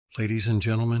Ladies and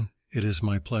gentlemen, it is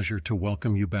my pleasure to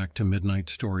welcome you back to Midnight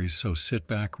Stories, so sit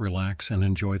back, relax, and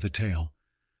enjoy the tale.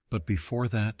 But before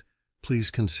that,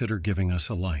 please consider giving us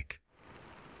a like.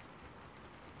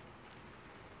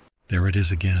 There it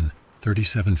is again,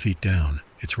 37 feet down.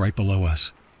 It's right below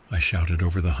us, I shouted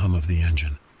over the hum of the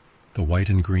engine. The white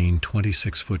and green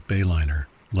 26-foot bayliner,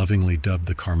 lovingly dubbed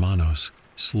the Carmanos,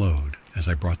 slowed as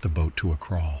I brought the boat to a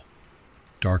crawl.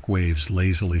 Dark waves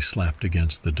lazily slapped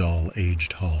against the dull,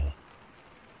 aged hull.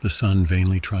 The sun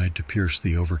vainly tried to pierce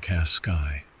the overcast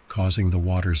sky, causing the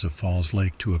waters of Falls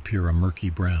Lake to appear a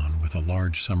murky brown with a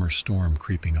large summer storm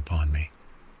creeping upon me.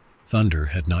 Thunder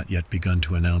had not yet begun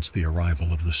to announce the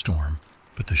arrival of the storm,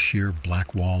 but the sheer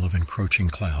black wall of encroaching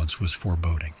clouds was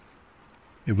foreboding.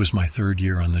 It was my third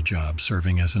year on the job,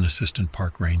 serving as an assistant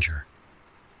park ranger.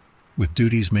 With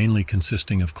duties mainly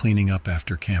consisting of cleaning up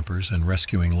after campers and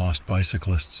rescuing lost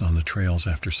bicyclists on the trails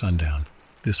after sundown,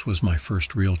 this was my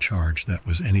first real charge that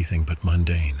was anything but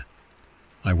mundane.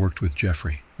 I worked with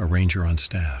Jeffrey, a ranger on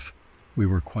staff. We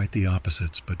were quite the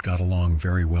opposites, but got along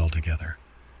very well together.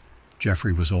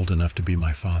 Jeffrey was old enough to be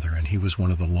my father, and he was one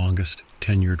of the longest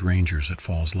tenured rangers at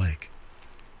Falls Lake.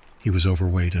 He was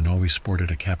overweight and always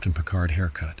sported a Captain Picard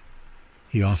haircut.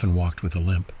 He often walked with a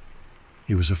limp.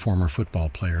 He was a former football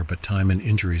player, but time and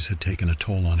injuries had taken a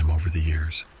toll on him over the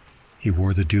years. He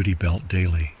wore the duty belt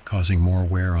daily, causing more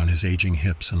wear on his aging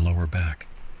hips and lower back.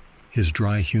 His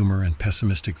dry humor and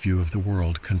pessimistic view of the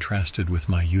world contrasted with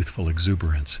my youthful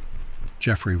exuberance.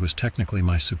 Jeffrey was technically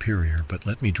my superior, but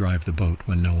let me drive the boat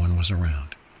when no one was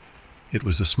around. It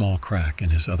was a small crack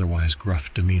in his otherwise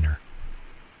gruff demeanor.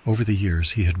 Over the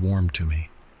years, he had warmed to me,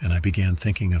 and I began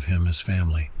thinking of him as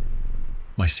family.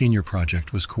 My senior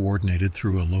project was coordinated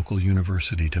through a local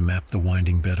university to map the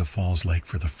winding bed of Falls Lake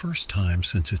for the first time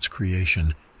since its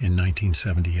creation in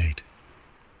 1978.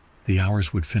 The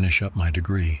hours would finish up my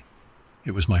degree.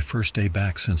 It was my first day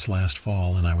back since last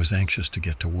fall, and I was anxious to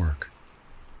get to work.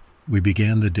 We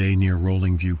began the day near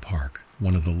Rolling View Park,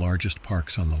 one of the largest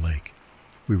parks on the lake.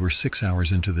 We were 6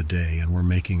 hours into the day and were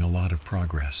making a lot of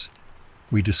progress.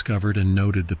 We discovered and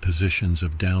noted the positions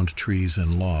of downed trees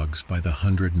and logs by the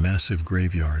 100 massive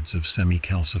graveyards of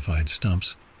semi-calcified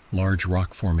stumps, large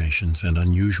rock formations, and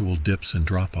unusual dips and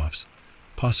drop-offs,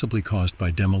 possibly caused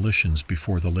by demolitions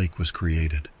before the lake was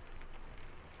created.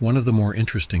 One of the more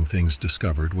interesting things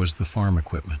discovered was the farm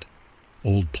equipment.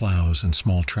 Old plows and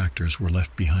small tractors were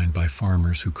left behind by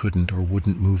farmers who couldn't or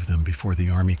wouldn't move them before the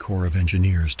Army Corps of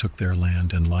Engineers took their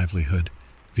land and livelihood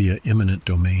via eminent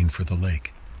domain for the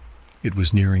lake. It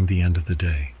was nearing the end of the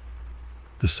day.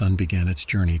 The sun began its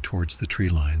journey towards the tree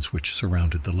lines which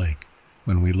surrounded the lake,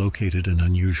 when we located an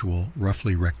unusual,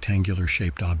 roughly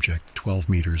rectangular-shaped object 12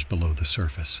 meters below the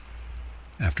surface.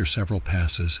 After several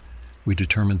passes, we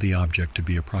determined the object to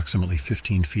be approximately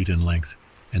 15 feet in length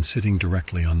and sitting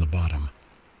directly on the bottom.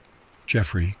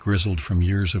 Jeffrey, grizzled from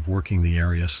years of working the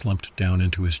area, slumped down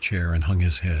into his chair and hung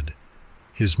his head.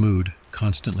 His mood,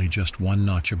 constantly just one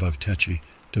notch above tetchy,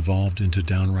 devolved into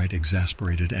downright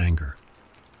exasperated anger.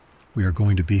 "We are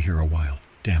going to be here a while,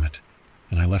 damn it,"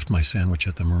 and I left my sandwich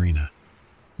at the marina.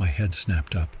 My head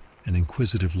snapped up, an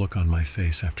inquisitive look on my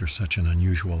face after such an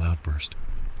unusual outburst.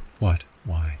 "What?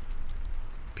 Why?"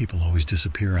 "People always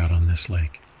disappear out on this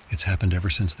lake. It's happened ever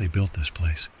since they built this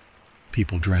place.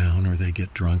 People drown, or they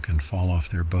get drunk and fall off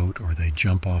their boat, or they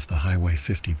jump off the Highway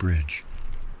 50 bridge.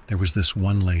 There was this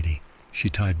one lady. She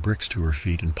tied bricks to her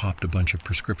feet and popped a bunch of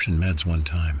prescription meds one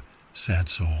time. Sad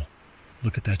soul.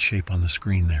 Look at that shape on the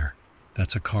screen there.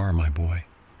 That's a car, my boy."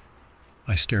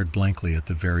 I stared blankly at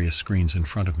the various screens in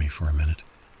front of me for a minute.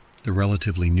 The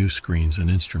relatively new screens and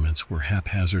instruments were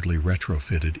haphazardly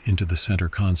retrofitted into the center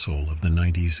console of the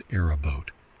 90s era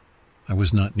boat. I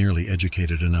was not nearly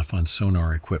educated enough on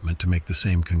sonar equipment to make the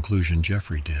same conclusion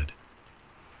Jeffrey did.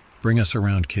 "Bring us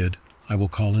around, kid. I will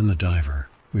call in the diver.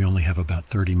 We only have about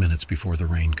 30 minutes before the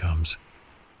rain comes."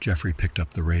 Jeffrey picked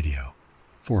up the radio.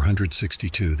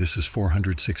 462, this is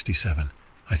 467.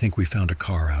 "I think we found a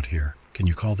car out here. Can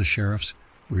you call the sheriffs?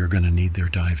 We are going to need their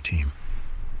dive team."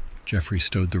 Jeffrey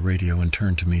stowed the radio and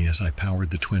turned to me as I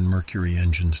powered the twin Mercury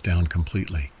engines down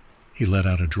completely. He let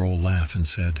out a droll laugh and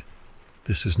said,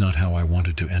 "This is not how I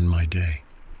wanted to end my day."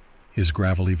 His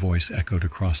gravelly voice echoed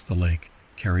across the lake,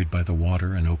 carried by the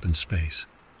water and open space.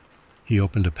 He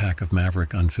opened a pack of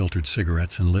Maverick unfiltered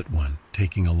cigarettes and lit one,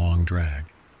 taking a long drag.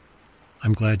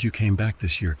 "I'm glad you came back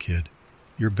this year, kid.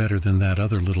 You're better than that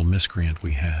other little miscreant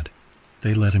we had.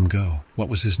 They let him go. What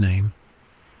was his name?"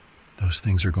 "Those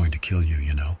things are going to kill you,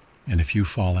 you know. And if you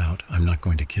fall out, I'm not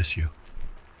going to kiss you."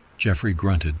 Jeffrey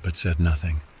grunted but said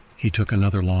nothing. He took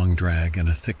another long drag, and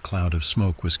a thick cloud of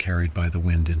smoke was carried by the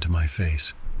wind into my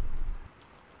face.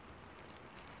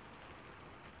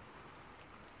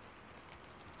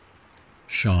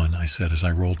 Sean, I said as I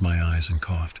rolled my eyes and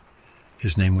coughed.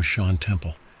 His name was Sean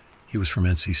Temple. He was from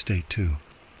NC State, too.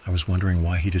 I was wondering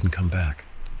why he didn't come back.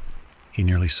 He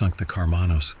nearly sunk the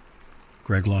Karmanos.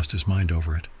 Greg lost his mind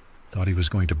over it. Thought he was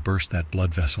going to burst that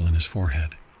blood vessel in his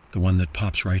forehead, the one that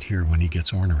pops right here when he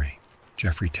gets ornery.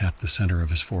 Jeffrey tapped the center of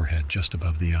his forehead just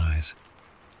above the eyes.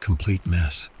 Complete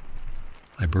mess.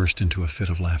 I burst into a fit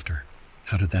of laughter.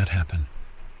 How did that happen?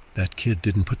 That kid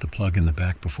didn't put the plug in the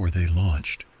back before they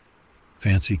launched.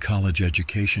 Fancy college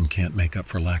education can't make up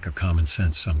for lack of common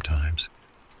sense sometimes.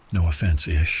 No offense,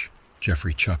 Ish.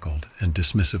 Jeffrey chuckled and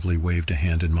dismissively waved a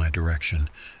hand in my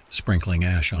direction, sprinkling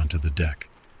ash onto the deck.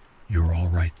 You're all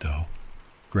right, though.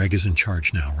 Greg is in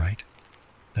charge now, right?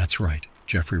 That's right,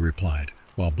 Jeffrey replied,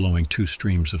 while blowing 2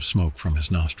 streams of smoke from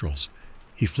his nostrils.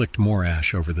 He flicked more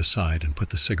ash over the side and put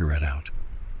the cigarette out.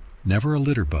 Never a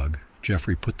litter bug,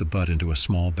 Jeffrey put the butt into a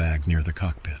small bag near the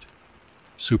cockpit.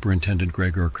 Superintendent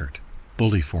Greg Urquhart.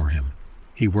 Bully for him.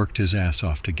 He worked his ass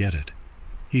off to get it.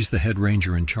 He's the head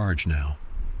ranger in charge now.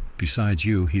 Besides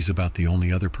you, he's about the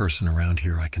only other person around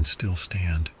here I can still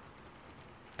stand.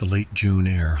 The late June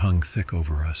air hung thick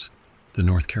over us, the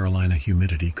North Carolina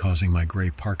humidity causing my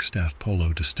gray park staff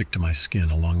polo to stick to my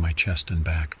skin along my chest and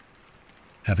back.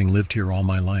 Having lived here all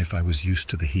my life, I was used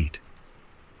to the heat.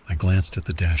 I glanced at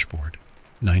the dashboard.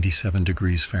 97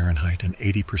 degrees Fahrenheit and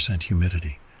 80%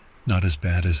 humidity. Not as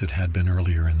bad as it had been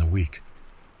earlier in the week.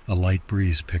 A light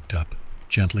breeze picked up,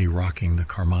 gently rocking the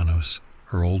Karmanos,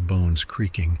 her old bones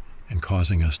creaking and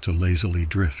causing us to lazily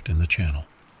drift in the channel.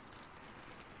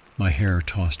 My hair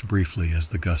tossed briefly as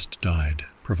the gust died,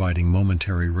 providing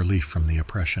momentary relief from the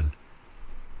oppression.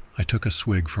 I took a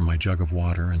swig from my jug of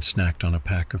water and snacked on a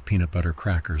pack of peanut butter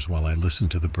crackers while I listened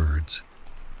to the birds.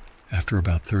 After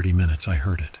about 30 minutes, I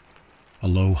heard it. A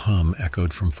low hum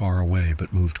echoed from far away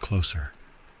but moved closer.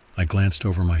 I glanced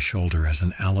over my shoulder as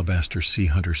an Alabaster Sea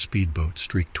Hunter speedboat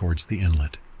streaked towards the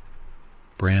inlet.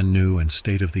 Brand new and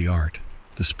state-of-the-art,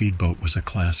 the speedboat was a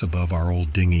class above our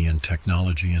old dinghy in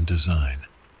technology and design.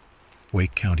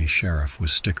 Wake County Sheriff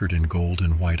was stickered in gold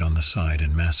and white on the side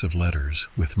in massive letters,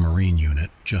 with Marine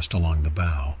Unit just along the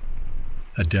bow.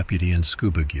 A deputy in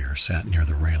scuba gear sat near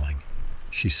the railing.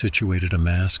 She situated a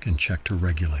mask and checked her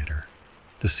regulator.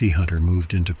 The Sea Hunter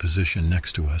moved into position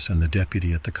next to us, and the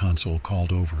deputy at the console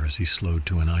called over as he slowed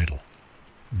to an idle.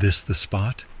 "This the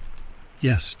spot?"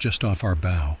 "Yes, just off our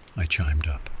bow," I chimed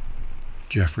up.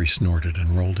 Jeffrey snorted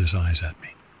and rolled his eyes at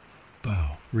me.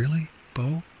 "Bow? Really?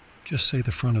 Bow? Just say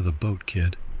the front of the boat,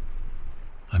 kid."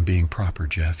 "I'm being proper,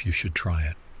 Jeff. You should try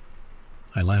it."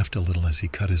 I laughed a little as he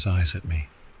cut his eyes at me.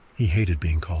 He hated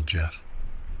being called Jeff.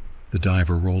 The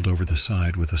diver rolled over the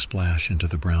side with a splash into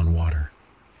the brown water.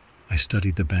 I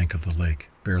studied the bank of the lake,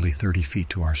 barely 30 feet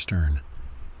to our stern.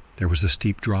 There was a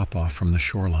steep drop-off from the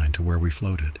shoreline to where we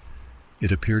floated.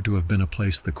 It appeared to have been a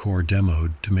place the Corps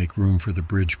demoed to make room for the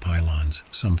bridge pylons,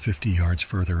 some 50 yards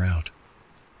further out.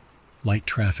 Light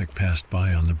traffic passed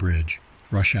by on the bridge,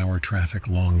 rush hour traffic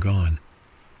long gone.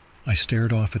 I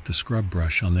stared off at the scrub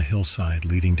brush on the hillside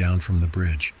leading down from the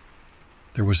bridge.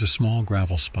 There was a small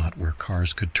gravel spot where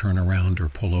cars could turn around or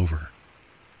pull over.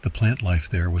 The plant life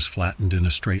there was flattened in a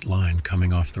straight line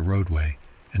coming off the roadway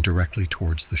and directly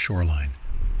towards the shoreline.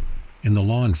 In the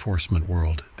law enforcement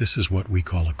world, this is what we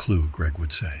call a clue, Greg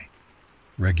would say.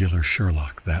 Regular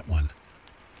Sherlock, that one.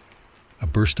 A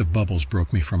burst of bubbles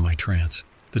broke me from my trance.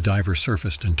 The diver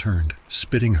surfaced and turned,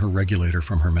 spitting her regulator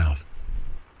from her mouth.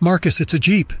 "Marcus, it's a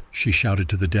Jeep!" she shouted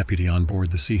to the deputy on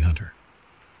board the Sea Hunter.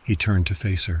 He turned to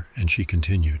face her, and she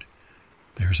continued.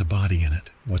 "There's a body in it,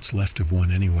 what's left of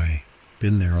one anyway.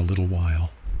 Been there a little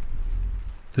while."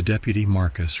 The deputy,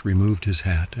 Marcus, removed his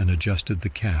hat and adjusted the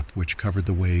cap which covered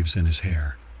the waves in his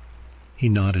hair. He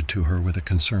nodded to her with a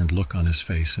concerned look on his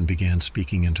face and began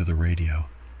speaking into the radio.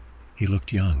 He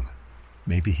looked young.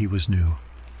 Maybe he was new.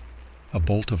 A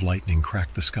bolt of lightning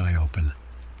cracked the sky open.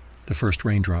 The first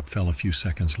raindrop fell a few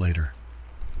seconds later.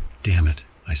 "Damn it,"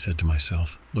 I said to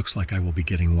myself. "Looks like I will be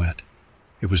getting wet."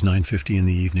 It was 9:50 in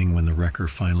the evening when the wrecker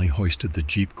finally hoisted the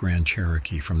Jeep Grand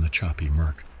Cherokee from the choppy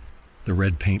murk. The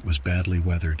red paint was badly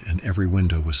weathered and every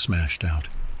window was smashed out.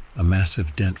 A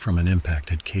massive dent from an impact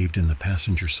had caved in the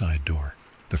passenger side door.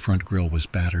 The front grille was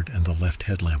battered and the left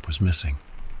headlamp was missing.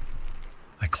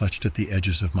 I clutched at the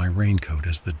edges of my raincoat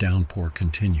as the downpour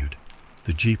continued.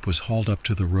 The Jeep was hauled up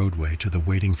to the roadway to the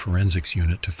waiting forensics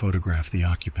unit to photograph the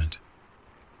occupant.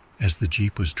 As the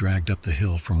Jeep was dragged up the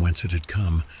hill from whence it had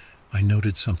come, I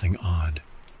noted something odd.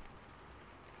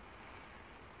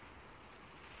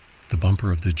 The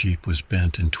bumper of the Jeep was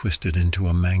bent and twisted into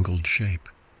a mangled shape.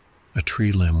 A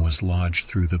tree limb was lodged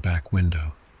through the back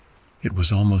window. It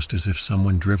was almost as if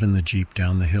someone driven the Jeep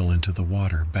down the hill into the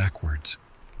water backwards.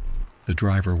 The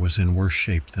driver was in worse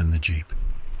shape than the Jeep.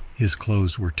 His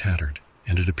clothes were tattered,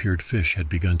 and it appeared fish had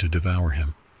begun to devour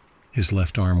him. His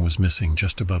left arm was missing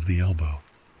just above the elbow.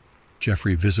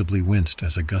 Jeffrey visibly winced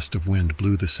as a gust of wind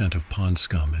blew the scent of pond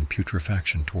scum and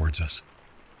putrefaction towards us.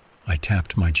 I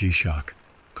tapped my G-Shock,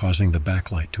 causing the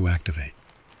backlight to activate.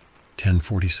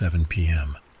 10:47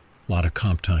 p.m. Lot of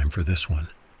comp time for this one.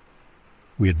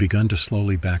 We had begun to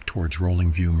slowly back towards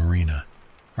Rolling View Marina.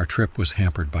 Our trip was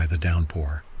hampered by the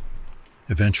downpour.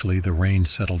 Eventually, the rain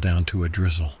settled down to a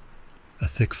drizzle. A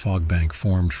thick fog bank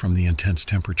formed from the intense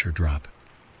temperature drop.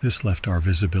 This left our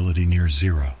visibility near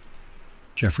zero.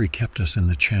 Jeffrey kept us in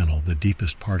the channel, the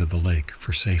deepest part of the lake,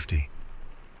 for safety.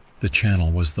 The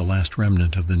channel was the last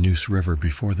remnant of the Neuse River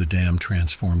before the dam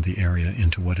transformed the area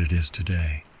into what it is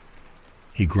today.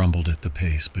 He grumbled at the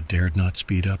pace, but dared not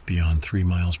speed up beyond 3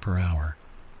 miles per hour.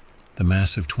 The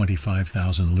massive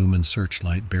 25,000 lumen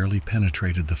searchlight barely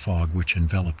penetrated the fog which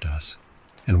enveloped us,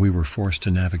 and we were forced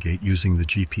to navigate using the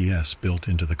GPS built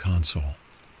into the console.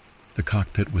 The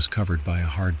cockpit was covered by a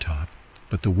hardtop,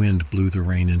 but the wind blew the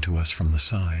rain into us from the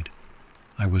side.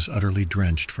 I was utterly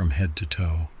drenched from head to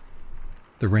toe.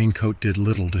 The raincoat did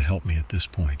little to help me at this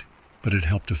point, but it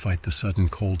helped to fight the sudden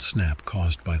cold snap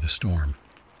caused by the storm.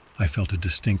 I felt a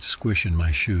distinct squish in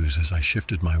my shoes as I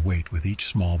shifted my weight with each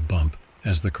small bump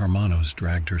as the Karmanos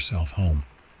dragged herself home.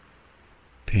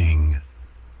 Ping.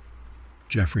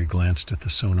 Jeffrey glanced at the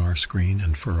sonar screen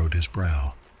and furrowed his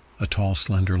brow. A tall,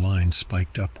 slender line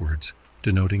spiked upwards,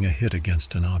 denoting a hit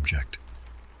against an object.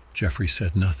 Jeffrey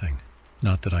said nothing,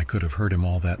 not that I could have heard him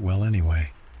all that well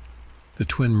anyway. The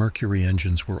twin Mercury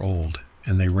engines were old,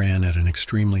 and they ran at an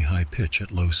extremely high pitch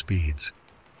at low speeds.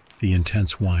 The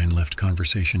intense whine left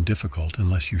conversation difficult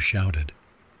unless you shouted.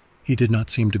 He did not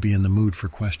seem to be in the mood for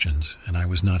questions, and I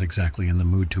was not exactly in the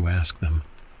mood to ask them.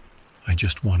 I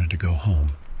just wanted to go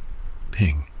home.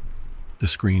 Ping. The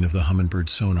screen of the Humminbird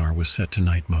sonar was set to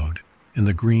night mode, and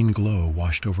the green glow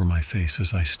washed over my face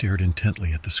as I stared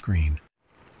intently at the screen.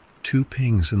 2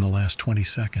 pings in the last 20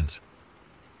 seconds.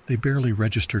 They barely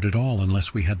registered at all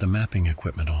unless we had the mapping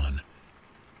equipment on.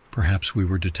 Perhaps we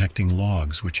were detecting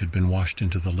logs which had been washed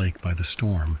into the lake by the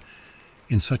storm.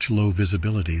 In such low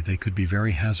visibility, they could be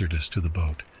very hazardous to the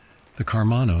boat. The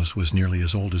Karmanos was nearly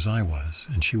as old as I was,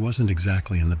 and she wasn't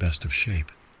exactly in the best of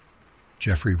shape.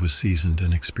 Jeffrey was seasoned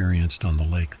and experienced on the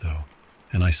lake, though,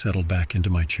 and I settled back into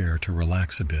my chair to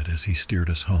relax a bit as he steered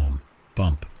us home.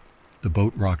 Bump. The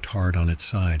boat rocked hard on its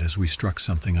side as we struck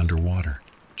something underwater.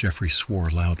 Jeffrey swore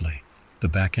loudly. The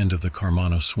back end of the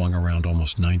Karmano swung around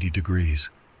almost 90 degrees.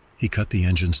 He cut the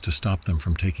engines to stop them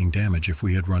from taking damage if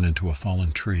we had run into a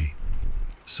fallen tree.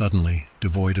 Suddenly,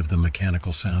 devoid of the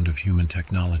mechanical sound of human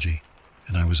technology,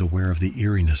 and I was aware of the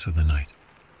eeriness of the night.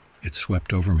 It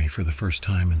swept over me for the first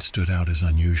time and stood out as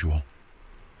unusual.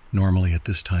 Normally at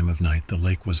this time of night, the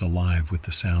lake was alive with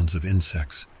the sounds of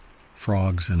insects,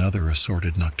 frogs, and other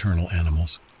assorted nocturnal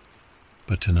animals.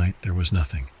 But tonight there was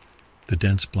nothing. The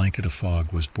dense blanket of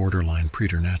fog was borderline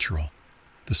preternatural.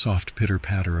 The soft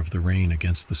pitter-patter of the rain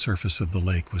against the surface of the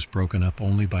lake was broken up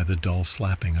only by the dull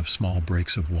slapping of small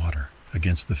breaks of water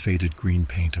against the faded green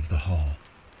paint of the hull.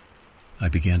 I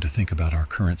began to think about our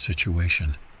current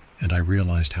situation, and I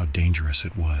realized how dangerous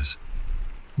it was.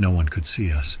 No one could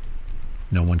see us.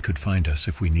 No one could find us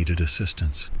if we needed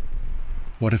assistance.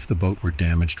 What if the boat were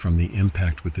damaged from the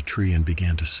impact with the tree and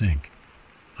began to sink?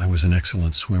 I was an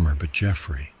excellent swimmer, but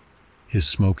Jeffrey, his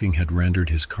smoking had rendered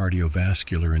his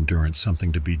cardiovascular endurance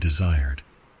something to be desired.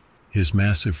 His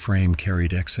massive frame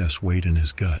carried excess weight in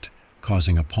his gut,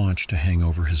 causing a paunch to hang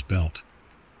over his belt.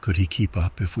 Could he keep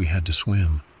up if we had to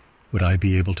swim? Would I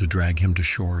be able to drag him to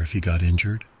shore if he got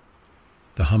injured?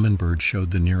 The Humminbird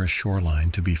showed the nearest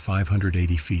shoreline to be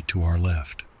 580 feet to our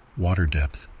left, water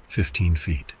depth 15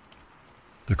 feet.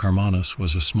 The Karmanos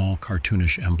was a small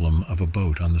cartoonish emblem of a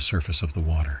boat on the surface of the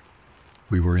water.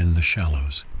 We were in the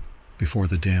shallows. Before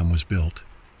the dam was built,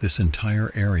 this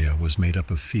entire area was made up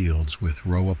of fields with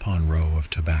row upon row of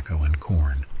tobacco and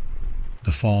corn.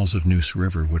 The falls of Neuse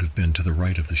River would have been to the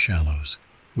right of the shallows,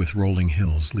 with rolling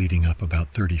hills leading up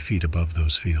about 30 feet above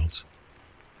those fields.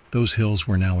 Those hills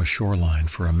were now a shoreline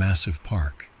for a massive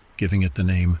park, giving it the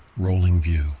name Rolling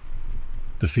View.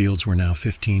 The fields were now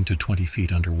 15 to 20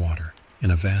 feet underwater, in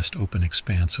a vast open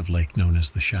expanse of lake known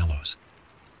as the Shallows.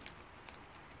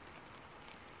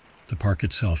 The park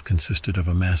itself consisted of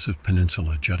a massive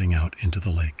peninsula jutting out into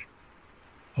the lake.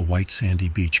 A white sandy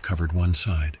beach covered one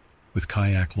side, with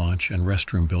kayak launch and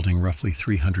restroom building roughly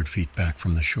 300 feet back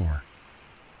from the shore.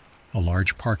 A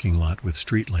large parking lot with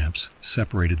street lamps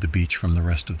separated the beach from the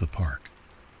rest of the park.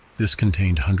 This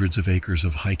contained hundreds of acres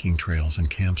of hiking trails and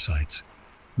campsites.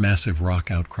 Massive rock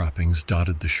outcroppings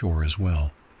dotted the shore as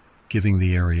well, giving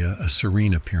the area a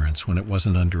serene appearance when it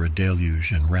wasn't under a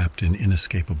deluge and wrapped in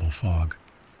inescapable fog.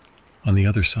 On the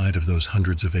other side of those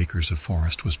hundreds of acres of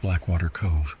forest was Blackwater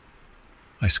Cove.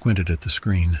 I squinted at the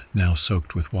screen, now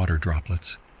soaked with water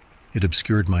droplets. It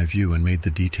obscured my view and made the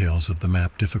details of the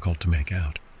map difficult to make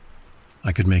out.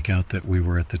 I could make out that we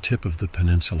were at the tip of the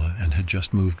peninsula and had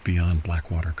just moved beyond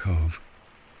Blackwater Cove.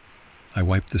 I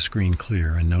wiped the screen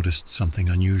clear and noticed something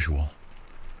unusual.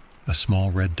 A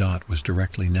small red dot was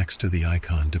directly next to the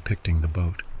icon depicting the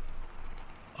boat.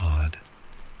 Odd.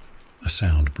 A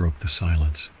sound broke the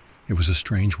silence. It was a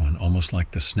strange one, almost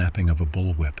like the snapping of a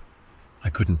bullwhip. I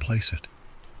couldn't place it.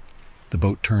 The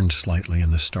boat turned slightly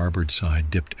and the starboard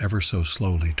side dipped ever so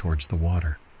slowly towards the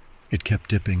water. It kept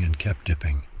dipping and kept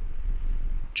dipping.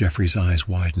 Jeffrey's eyes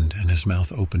widened and his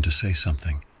mouth opened to say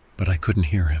something, but I couldn't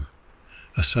hear him.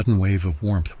 A sudden wave of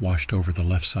warmth washed over the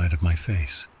left side of my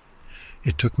face.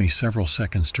 It took me several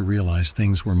seconds to realize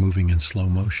things were moving in slow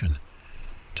motion.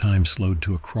 Time slowed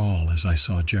to a crawl as I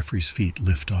saw Jeffrey's feet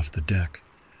lift off the deck.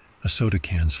 A soda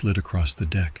can slid across the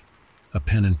deck. A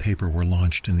pen and paper were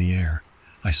launched in the air.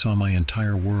 I saw my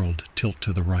entire world tilt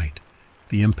to the right.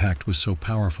 The impact was so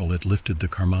powerful it lifted the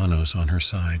Karmanos on her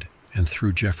side and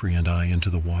threw Jeffrey and I into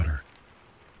the water.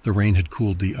 The rain had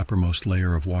cooled the uppermost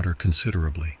layer of water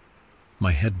considerably.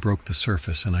 My head broke the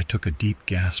surface and I took a deep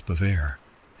gasp of air.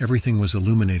 Everything was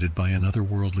illuminated by an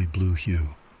otherworldly blue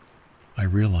hue. I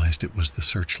realized it was the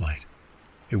searchlight.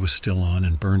 It was still on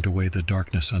and burned away the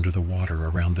darkness under the water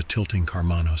around the tilting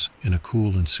Karmanos in a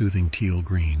cool and soothing teal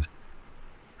green.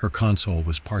 Her console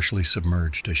was partially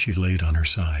submerged as she laid on her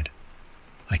side.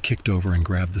 I kicked over and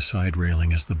grabbed the side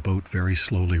railing as the boat very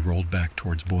slowly rolled back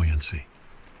towards buoyancy.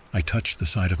 I touched the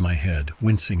side of my head,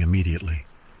 wincing immediately.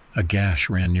 A gash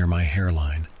ran near my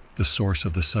hairline, the source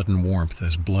of the sudden warmth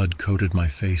as blood coated my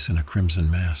face in a crimson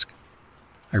mask.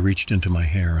 I reached into my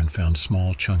hair and found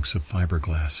small chunks of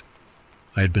fiberglass.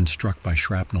 I had been struck by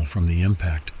shrapnel from the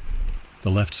impact. The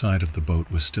left side of the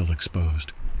boat was still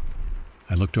exposed.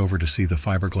 I looked over to see the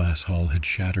fiberglass hull had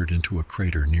shattered into a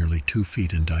crater nearly 2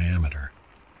 feet in diameter.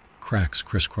 Cracks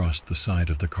crisscrossed the side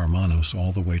of the Karmanos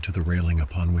all the way to the railing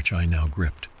upon which I now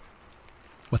gripped.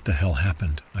 "What the hell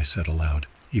happened?" I said aloud,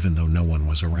 even though no one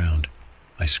was around.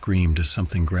 I screamed as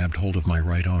something grabbed hold of my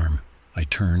right arm. I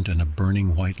turned and a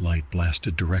burning white light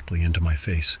blasted directly into my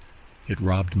face. It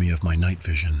robbed me of my night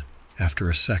vision. After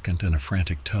a second and a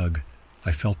frantic tug,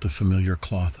 I felt the familiar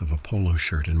cloth of a polo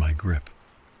shirt in my grip.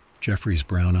 Jeffrey's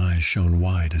brown eyes shone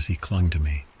wide as he clung to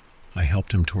me. I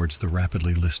helped him towards the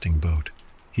rapidly listing boat.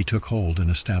 He took hold and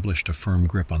established a firm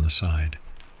grip on the side.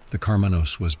 The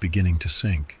Karmanos was beginning to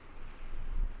sink.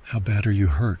 "How bad are you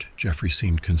hurt?" Jeffrey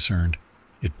seemed concerned.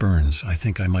 "It burns. I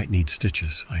think I might need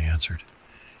stitches," I answered.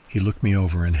 He looked me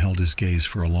over and held his gaze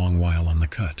for a long while on the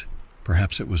cut.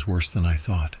 Perhaps it was worse than I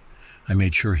thought. I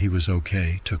made sure he was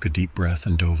okay, took a deep breath,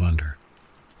 and dove under.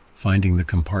 Finding the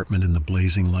compartment in the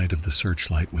blazing light of the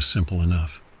searchlight was simple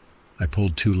enough. I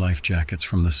pulled 2 life jackets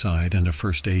from the side and a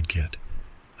first aid kit.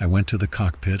 I went to the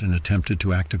cockpit and attempted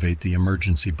to activate the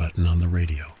emergency button on the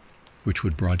radio, which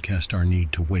would broadcast our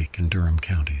need to Wake and Durham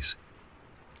counties.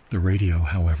 The radio,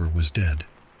 however, was dead.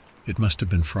 It must have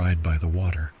been fried by the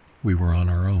water. We were on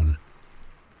our own.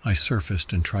 I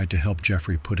surfaced and tried to help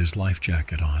Jeffrey put his life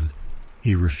jacket on.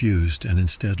 He refused and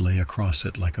instead lay across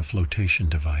it like a flotation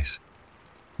device.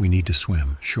 "We need to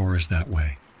swim. Shore is that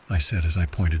way," I said as I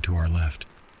pointed to our left.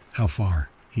 "How far?"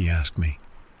 he asked me.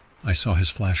 I saw his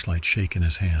flashlight shake in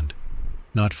his hand.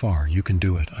 "Not far. You can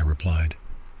do it," I replied,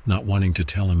 not wanting to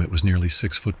tell him it was nearly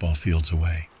 6 football fields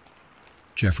away.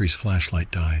 Jeffrey's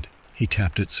flashlight died. He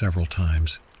tapped it several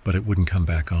times, but it wouldn't come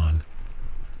back on.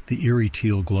 The eerie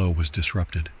teal glow was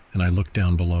disrupted, and I looked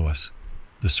down below us.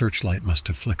 The searchlight must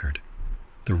have flickered.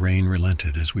 The rain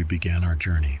relented as we began our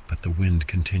journey, but the wind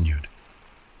continued.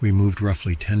 We moved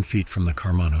roughly 10 feet from the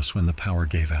Karmanos when the power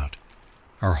gave out.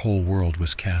 Our whole world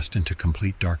was cast into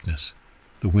complete darkness.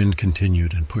 The wind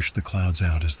continued and pushed the clouds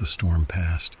out as the storm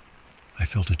passed. I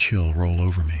felt a chill roll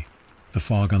over me. The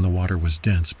fog on the water was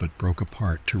dense but broke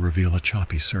apart to reveal a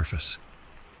choppy surface.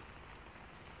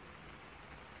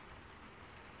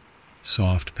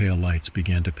 Soft, pale lights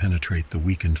began to penetrate the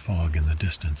weakened fog in the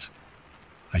distance.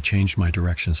 I changed my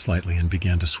direction slightly and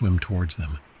began to swim towards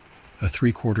them. A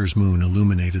 3/4 moon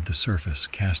illuminated the surface,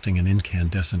 casting an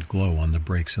incandescent glow on the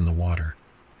breaks in the water.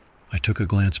 I took a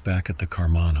glance back at the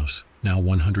Karmanos, now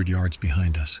 100 yards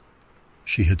behind us.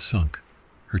 She had sunk,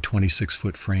 her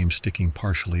 26-foot frame sticking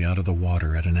partially out of the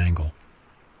water at an angle.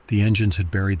 The engines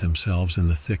had buried themselves in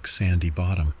the thick, sandy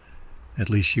bottom. At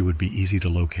least she would be easy to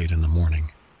locate in the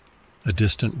morning. A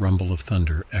distant rumble of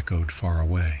thunder echoed far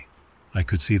away. I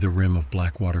could see the rim of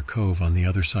Blackwater Cove on the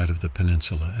other side of the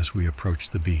peninsula as we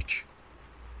approached the beach.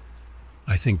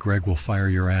 "I think Greg will fire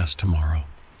your ass tomorrow,"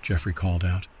 Jeffrey called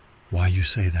out. "Why you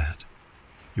say that?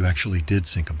 You actually did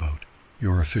sink a boat.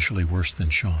 You're officially worse than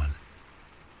Sean."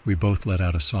 We both let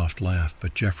out a soft laugh,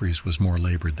 but Jeffrey's was more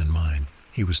labored than mine.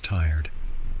 He was tired.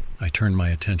 I turned my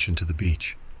attention to the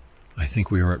beach. "I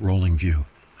think we are at Rolling View.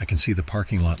 I can see the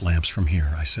parking lot lamps from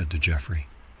here," I said to Jeffrey.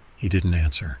 He didn't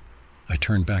answer. I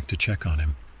turned back to check on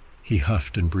him. He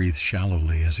huffed and breathed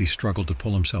shallowly as he struggled to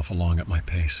pull himself along at my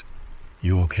pace.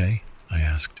 "You okay?" I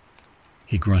asked.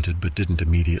 He grunted but didn't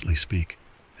immediately speak.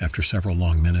 After several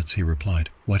long minutes, he replied,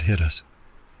 "What hit us?"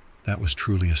 That was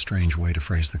truly a strange way to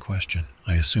phrase the question.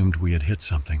 I assumed we had hit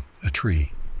something, a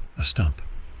tree, a stump.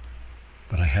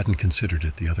 But I hadn't considered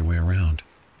it the other way around.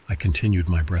 I continued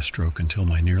my breaststroke until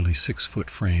my nearly 6-foot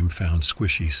frame found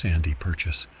squishy, sandy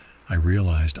purchase. I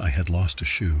realized I had lost a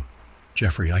shoe.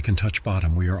 "Jeffrey, I can touch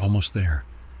bottom. We are almost there."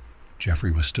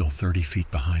 Jeffrey was still 30 feet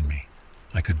behind me.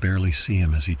 I could barely see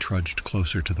him as he trudged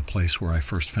closer to the place where I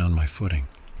first found my footing.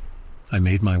 I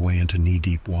made my way into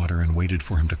knee-deep water and waited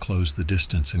for him to close the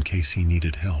distance in case he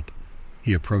needed help.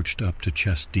 He approached up to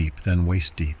chest-deep, then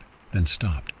waist-deep, then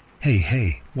stopped.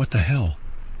 Hey, what the hell?"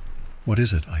 "What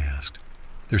is it?" I asked.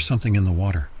 "There's something in the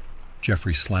water."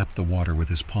 Jeffrey slapped the water with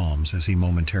his palms as he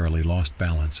momentarily lost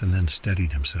balance and then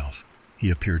steadied himself. He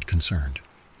appeared concerned.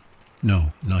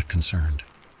 No, not concerned.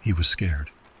 He was scared.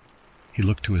 He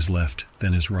looked to his left,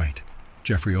 then his right.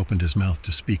 Jeffrey opened his mouth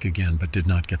to speak again but did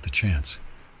not get the chance.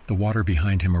 The water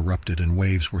behind him erupted and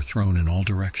waves were thrown in all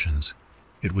directions.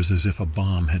 It was as if a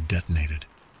bomb had detonated.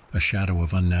 A shadow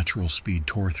of unnatural speed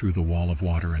tore through the wall of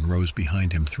water and rose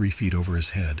behind him 3 feet over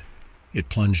his head. It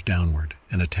plunged downward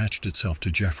and attached itself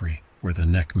to Jeffrey, where the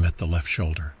neck met the left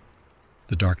shoulder.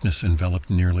 The darkness enveloped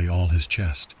nearly all his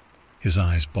chest. His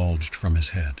eyes bulged from his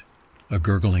head. A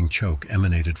gurgling choke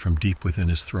emanated from deep within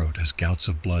his throat as gouts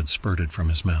of blood spurted from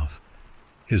his mouth.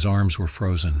 His arms were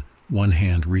frozen, one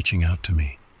hand reaching out to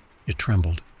me. It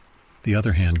trembled. The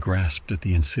other hand grasped at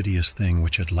the insidious thing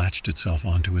which had latched itself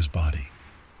onto his body.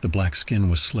 The black skin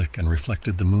was slick and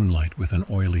reflected the moonlight with an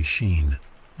oily sheen.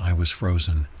 I was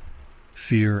frozen.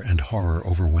 Fear and horror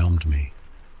overwhelmed me.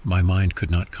 My mind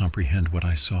could not comprehend what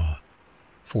I saw.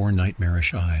 4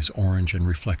 nightmarish eyes, orange and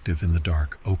reflective in the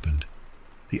dark, opened.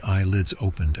 The eyelids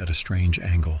opened at a strange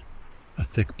angle. A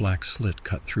thick black slit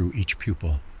cut through each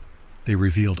pupil. They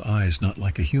revealed eyes not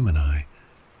like a human eye.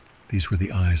 These were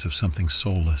the eyes of something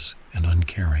soulless and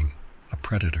uncaring, a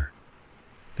predator.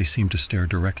 They seemed to stare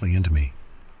directly into me,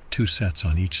 2 sets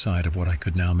on each side of what I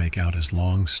could now make out as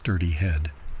long, sturdy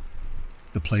head.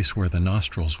 The place where the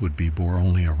nostrils would be bore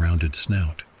only a rounded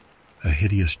snout. A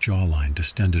hideous jawline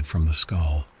distended from the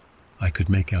skull. I could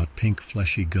make out pink,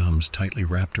 fleshy gums tightly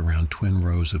wrapped around twin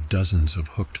rows of dozens of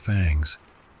hooked fangs.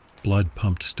 Blood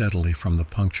pumped steadily from the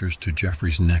punctures to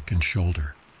Jeffrey's neck and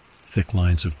shoulder. Thick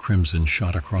lines of crimson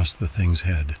shot across the thing's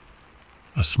head.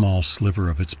 A small sliver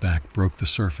of its back broke the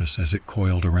surface as it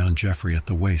coiled around Jeffrey at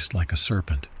the waist like a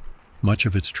serpent. Much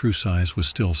of its true size was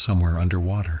still somewhere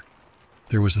underwater.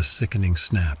 There was a sickening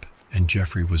snap, and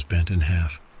Jeffrey was bent in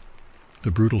half.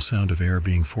 The brutal sound of air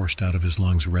being forced out of his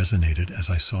lungs resonated as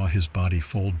I saw his body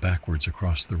fold backwards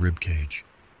across the ribcage.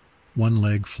 One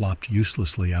leg flopped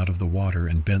uselessly out of the water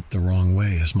and bent the wrong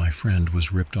way as my friend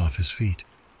was ripped off his feet.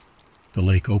 The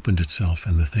lake opened itself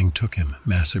and the thing took him,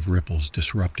 massive ripples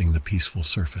disrupting the peaceful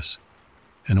surface.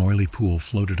 An oily pool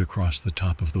floated across the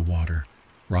top of the water,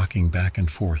 rocking back and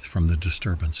forth from the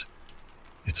disturbance.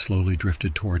 It slowly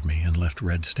drifted toward me and left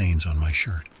red stains on my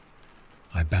shirt.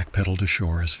 I backpedaled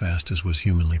ashore as fast as was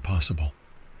humanly possible.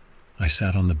 I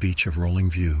sat on the beach of Rolling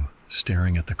View,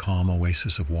 staring at the calm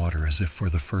oasis of water as if for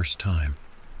the first time.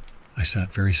 I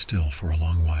sat very still for a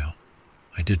long while.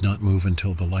 I did not move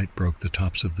until the light broke the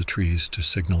tops of the trees to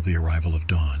signal the arrival of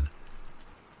dawn.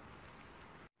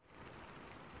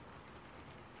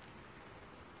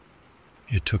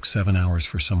 It took 7 hours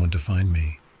for someone to find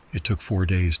me. It took 4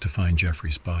 days to find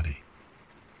Jeffrey's body.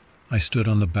 I stood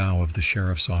on the bow of the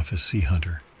sheriff's office Sea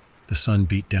Hunter. The sun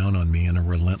beat down on me in a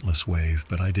relentless wave,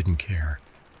 but I didn't care.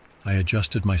 I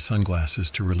adjusted my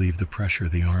sunglasses to relieve the pressure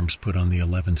the arms put on the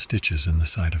 11 stitches in the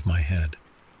side of my head.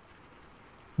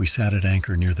 We sat at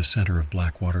anchor near the center of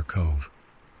Blackwater Cove.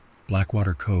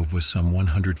 Blackwater Cove was some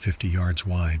 150 yards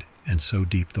wide, and so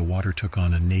deep the water took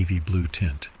on a navy blue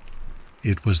tint.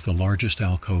 It was the largest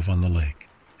alcove on the lake,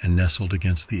 and nestled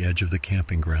against the edge of the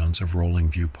camping grounds of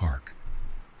Rolling View Park.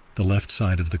 The left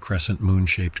side of the crescent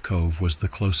moon-shaped cove was the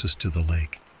closest to the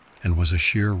lake. and was a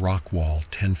sheer rock wall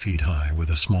 10 feet high with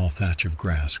a small thatch of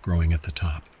grass growing at the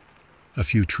top. A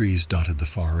few trees dotted the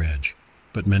far edge,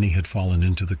 but many had fallen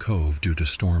into the cove due to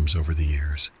storms over the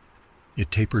years.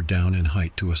 It tapered down in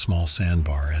height to a small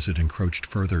sandbar as it encroached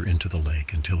further into the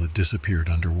lake until it disappeared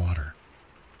underwater.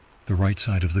 The right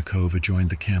side of the cove adjoined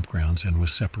the campgrounds and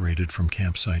was separated from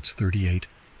campsites 38,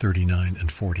 39,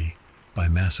 and 40 by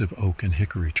massive oak and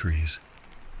hickory trees.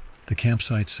 The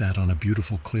campsite sat on a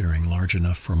beautiful clearing large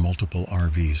enough for multiple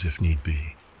RVs if need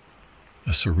be.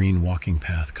 A serene walking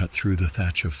path cut through the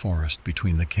thatch of forest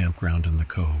between the campground and the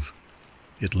cove.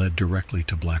 It led directly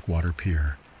to Blackwater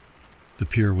Pier. The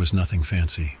pier was nothing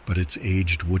fancy, but its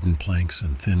aged wooden planks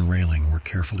and thin railing were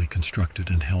carefully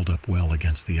constructed and held up well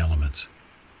against the elements.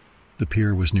 The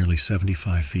pier was nearly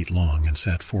 75 feet long and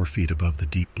sat 4 feet above the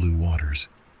deep blue waters.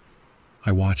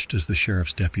 I watched as the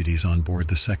sheriff's deputies on board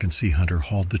the second Sea Hunter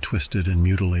hauled the twisted and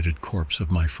mutilated corpse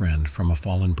of my friend from a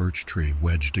fallen birch tree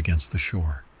wedged against the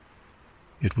shore.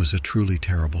 It was a truly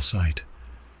terrible sight.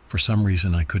 For some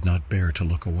reason I could not bear to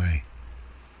look away.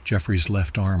 Jeffrey's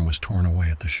left arm was torn away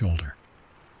at the shoulder.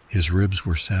 His ribs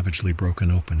were savagely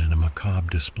broken open in a macabre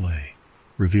display,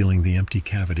 revealing the empty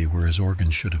cavity where his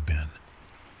organs should have been.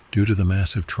 Due to the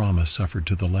massive trauma suffered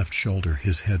to the left shoulder,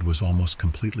 his head was almost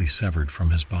completely severed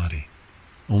from his body.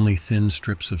 Only thin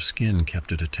strips of skin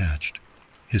kept it attached.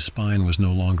 His spine was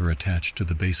no longer attached to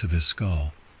the base of his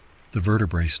skull. The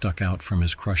vertebrae stuck out from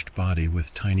his crushed body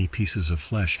with tiny pieces of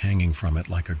flesh hanging from it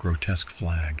like a grotesque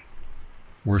flag.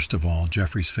 Worst of all,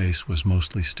 Jeffrey's face was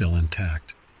mostly still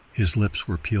intact. His lips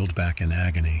were peeled back in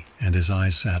agony, and his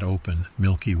eyes sat open,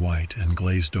 milky white and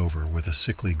glazed over with a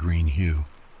sickly green hue.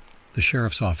 The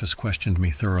sheriff's office questioned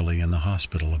me thoroughly in the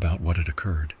hospital about what had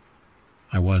occurred.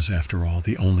 I was, after all,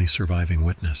 the only surviving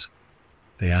witness.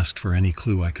 They asked for any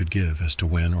clue I could give as to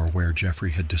when or where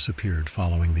Jeffrey had disappeared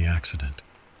following the accident.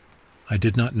 I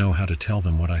did not know how to tell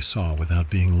them what I saw without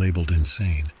being labeled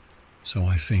insane, so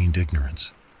I feigned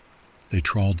ignorance. They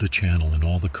trawled the channel and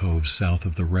all the coves south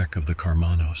of the wreck of the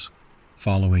Carmanos,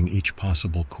 following each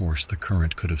possible course the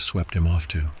current could have swept him off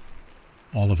to.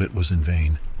 All of it was in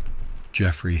vain.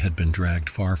 Jeffrey had been dragged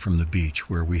far from the beach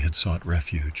where we had sought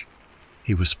refuge.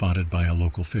 He was spotted by a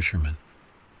local fisherman.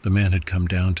 The man had come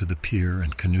down to the pier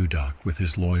and canoe dock with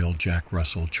his loyal Jack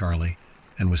Russell, Charlie,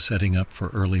 and was setting up for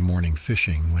early morning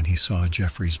fishing when he saw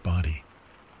Jeffrey's body.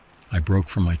 I broke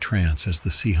from my trance as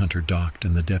the Sea Hunter docked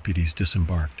and the deputies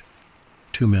disembarked.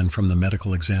 2 men from the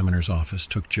medical examiner's office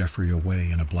took Jeffrey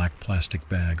away in a black plastic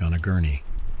bag on a gurney.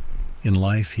 In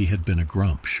life he had been a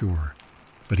grump, sure,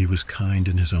 but he was kind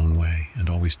in his own way and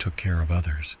always took care of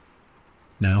others.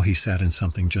 Now he sat in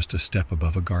something just a step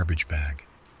above a garbage bag.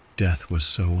 Death was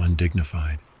so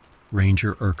undignified.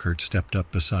 Ranger Urquhart stepped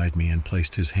up beside me and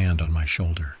placed his hand on my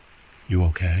shoulder. "You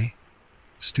okay?"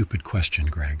 "Stupid question,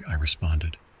 Greg," I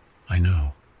responded. "I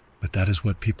know, but that is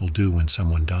what people do when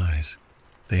someone dies.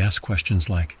 They ask questions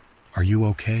like, 'Are you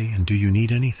okay and do you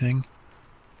need anything?'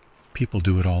 People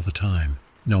do it all the time,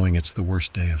 knowing it's the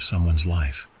worst day of someone's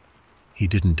life. He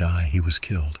didn't die, he was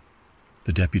killed.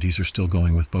 The deputies are still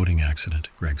going with boating accident,"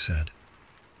 Greg said.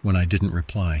 When I didn't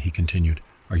reply, he continued,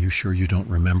 "Are you sure you don't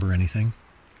remember anything?"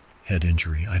 "Head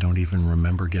injury. I don't even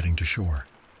remember getting to shore."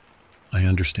 "I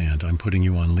understand. I'm putting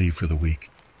you on leave for the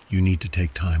week. You need to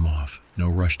take time off. No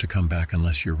rush to come back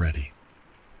unless you're ready."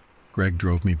 Greg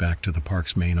drove me back to the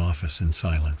park's main office in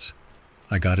silence.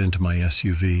 I got into my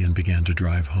SUV and began to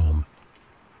drive home.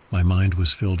 My mind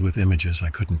was filled with images I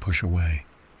couldn't push away.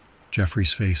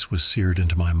 Jeffrey's face was seared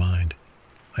into my mind.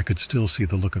 I could still see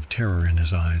the look of terror in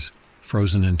his eyes,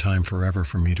 frozen in time forever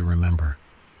for me to remember.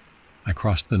 I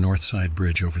crossed the North Side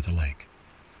Bridge over the lake.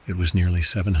 It was nearly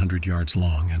 700 yards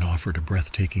long and offered a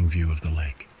breathtaking view of the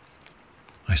lake.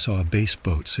 I saw a base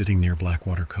boat sitting near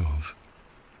Blackwater Cove.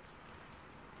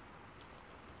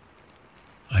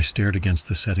 I stared against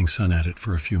the setting sun at it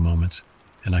for a few moments,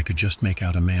 and I could just make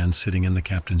out a man sitting in the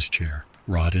captain's chair,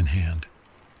 rod in hand.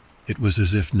 It was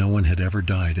as if no one had ever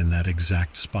died in that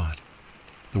exact spot.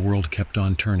 The world kept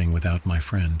on turning without my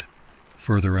friend.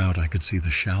 Further out I could see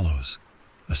the shallows.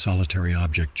 A solitary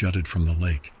object jutted from the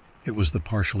lake. It was the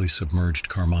partially submerged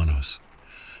Carmanos.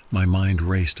 My mind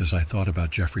raced as I thought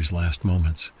about Jeffrey's last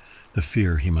moments, the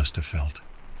fear he must have felt.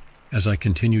 As I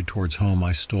continued towards home,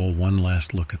 I stole one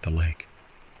last look at the lake.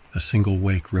 A single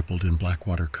wake rippled in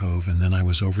Blackwater Cove, and then I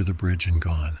was over the bridge and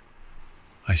gone.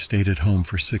 I stayed at home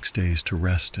for 6 days to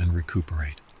rest and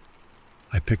recuperate.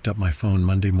 I picked up my phone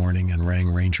Monday morning and rang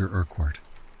Ranger Urquhart.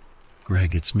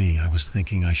 "Greg, it's me. I was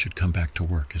thinking I should come back to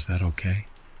work. Is that okay?"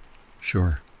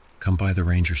 "Sure. Come by the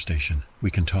ranger station.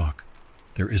 We can talk.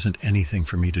 There isn't anything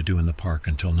for me to do in the park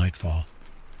until nightfall."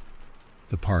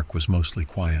 The park was mostly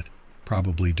quiet,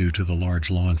 probably due to the large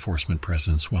law enforcement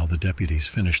presence while the deputies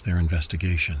finished their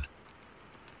investigation.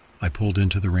 I pulled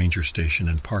into the ranger station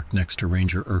and parked next to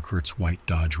Ranger Urquhart's white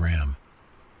Dodge Ram.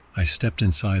 I stepped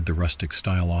inside the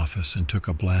rustic-style office and took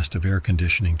a blast of air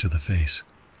conditioning to the face.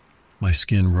 My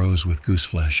skin rose with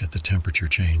gooseflesh at the temperature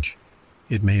change.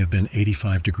 It may have been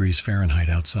 85 degrees Fahrenheit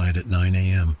outside at 9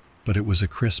 a.m., but it was a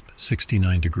crisp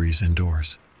 69 degrees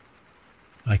indoors.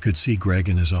 I could see Greg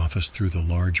in his office through the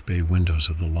large bay windows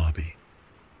of the lobby.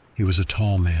 He was a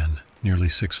tall man, nearly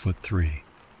 6'3".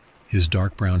 His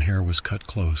dark brown hair was cut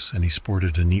close, and he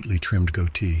sported a neatly trimmed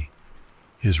goatee.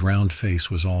 His round face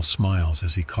was all smiles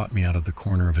as he caught me out of the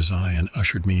corner of his eye and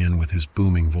ushered me in with his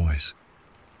booming voice.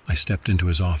 I stepped into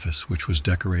his office, which was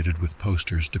decorated with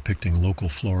posters depicting local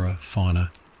flora,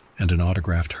 fauna, and an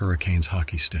autographed Hurricanes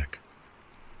hockey stick.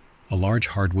 A large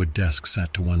hardwood desk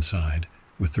sat to one side,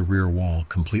 with the rear wall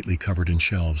completely covered in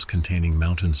shelves containing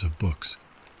mountains of books.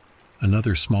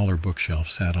 Another smaller bookshelf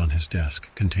sat on his desk,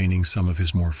 containing some of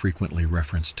his more frequently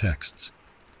referenced texts.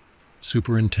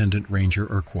 Superintendent Ranger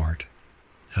Urquhart.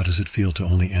 "How does it feel to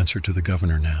only answer to the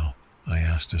governor now?" I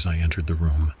asked as I entered the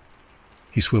room.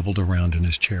 He swiveled around in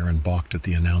his chair and balked at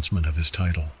the announcement of his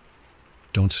title.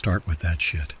 "Don't start with that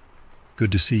shit.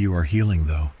 Good to see you are healing,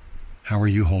 though. How are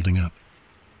you holding up?"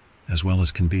 "As well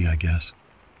as can be, I guess.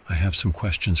 I have some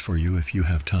questions for you if you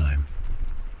have time."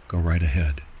 "Go right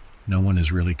ahead. No one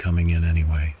is really coming in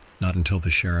anyway, not until the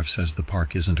sheriff says the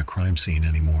park isn't a crime scene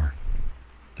anymore.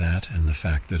 That and the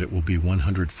fact that it will be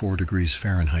 104 degrees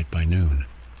Fahrenheit by noon.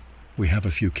 We have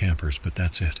a few campers, but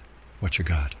that's it. What you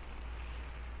got?"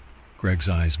 Greg's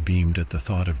eyes beamed at the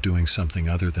thought of doing something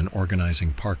other than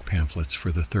organizing park pamphlets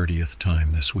for the 30th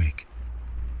time this week.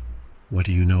 "What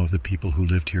do you know of the people who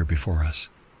lived here before us?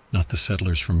 Not the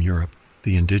settlers from Europe,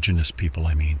 the indigenous people,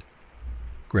 I mean."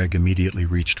 Greg immediately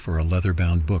reached for a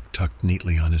leather-bound book tucked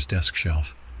neatly on his desk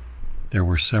shelf. "There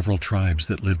were several tribes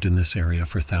that lived in this area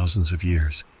for thousands of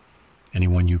years.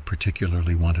 Anyone you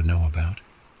particularly want to know about?"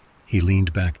 He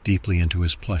leaned back deeply into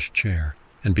his plush chair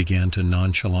and began to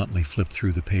nonchalantly flip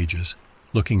through the pages,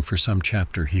 looking for some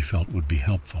chapter he felt would be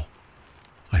helpful.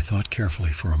 I thought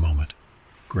carefully for a moment.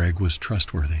 Greg was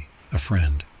trustworthy, a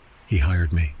friend. He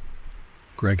hired me.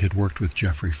 Greg had worked with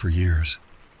Jeffrey for years,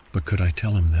 but could I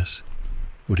tell him this?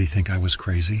 Would he think I was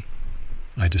crazy?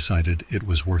 I decided it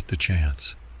was worth the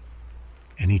chance.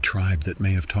 "Any tribe that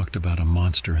may have talked about a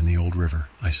monster in the old river,"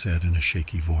 I said in a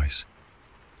shaky voice.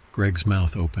 Greg's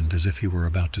mouth opened as if he were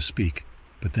about to speak,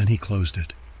 but then he closed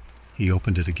it. He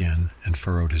opened it again and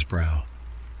furrowed his brow.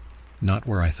 "Not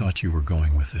where I thought you were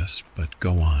going with this, but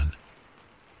go on."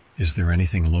 "Is there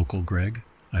anything local, Greg?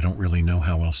 I don't really know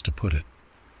how else to put it."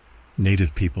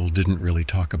 Native people didn't really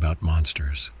talk about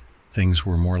monsters. Things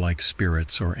were more like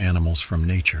spirits or animals from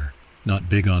nature, not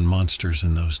big on monsters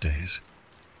in those days.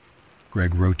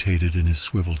 Greg rotated in his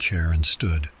swivel chair and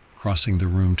stood, crossing the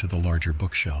room to the larger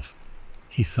bookshelf.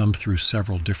 He thumbed through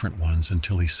several different ones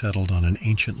until he settled on an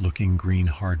ancient-looking green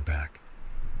hardback.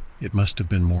 It must have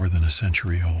been more than a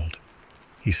century old.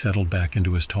 He settled back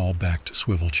into his tall-backed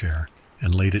swivel chair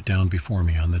and laid it down before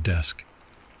me on the desk.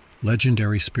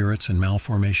 "Legendary Spirits and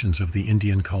Malformations of the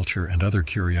Indian Culture and Other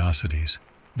Curiosities,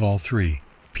 Vol. 3,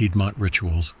 Piedmont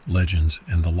Rituals, Legends,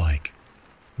 and the Like."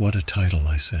 "What a title,"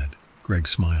 I said. Greg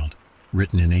smiled.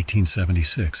 "Written in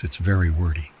 1876, it's very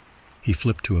wordy." He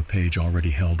flipped to a page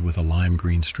already held with a lime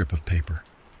green strip of paper.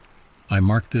 "I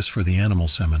marked this for the animal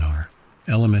seminar.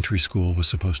 Elementary school was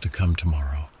supposed to come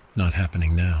tomorrow. Not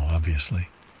happening now, obviously."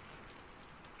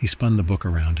 He spun the book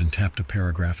around and tapped a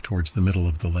paragraph towards the middle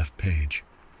of the left page.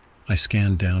 I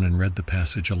scanned down and read the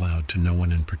passage aloud to no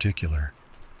one in particular.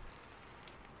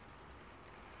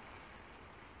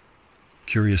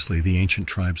 Curiously, the ancient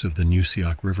tribes of the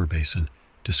Nusiak River Basin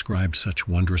described such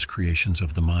wondrous creations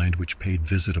of the mind which paid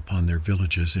visit upon their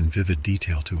villages in vivid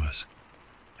detail to us.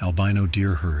 Albino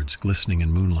deer herds glistening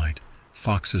in moonlight,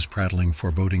 foxes prattling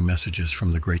foreboding messages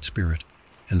from the Great Spirit,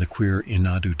 and the queer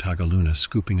Inadu Tagaluna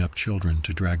scooping up children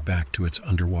to drag back to its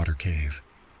underwater cave.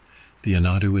 The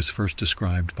Inadu is first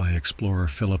described by explorer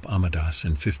Philip Amadas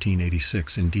in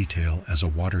 1586 in detail as a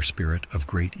water spirit of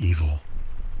great evil.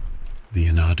 The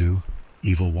Inadu,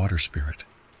 evil water spirit.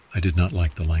 I did not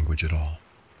like the language at all.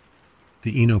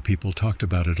 The Ino people talked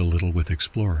about it a little with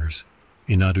explorers.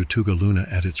 Inadu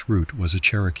Tugaluna at its root was a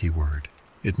Cherokee word.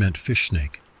 It meant fish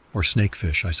snake, or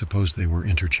snakefish. I suppose they were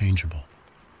interchangeable.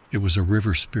 It was a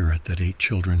river spirit that ate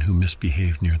children who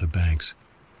misbehaved near the banks.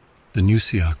 The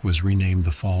Nusiak was renamed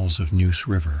the Falls of Neuse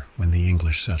River when the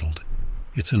English settled.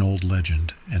 It's an old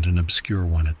legend, and an obscure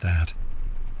one at that.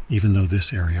 Even though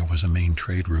this area was a main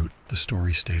trade route, the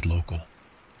story stayed local.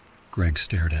 Greg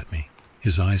stared at me.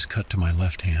 His eyes cut to my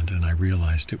left hand, and I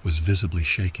realized it was visibly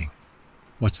shaking.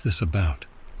 What's this about?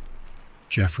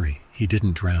 Jeffrey, he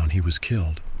didn't drown, he was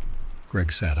killed.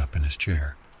 Greg sat up in his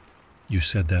chair. You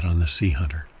said that on the Sea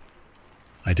Hunter.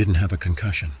 I didn't have a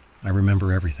concussion. I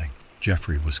remember everything.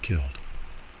 Jeffrey was killed.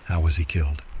 How was he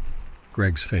killed?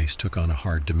 Greg's face took on a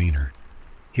hard demeanor.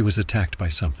 He was attacked by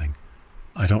something.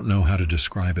 I don't know how to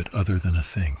describe it other than a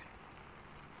thing.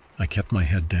 I kept my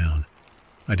head down.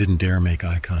 I didn't dare make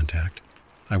eye contact.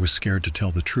 I was scared to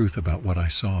tell the truth about what I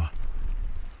saw.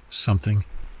 Something?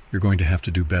 You're going to have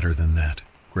to do better than that,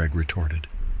 Greg retorted.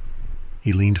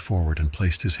 He leaned forward and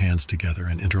placed his hands together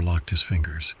and interlocked his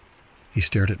fingers. He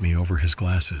stared at me over his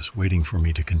glasses, waiting for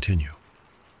me to continue.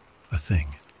 A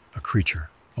thing, a creature,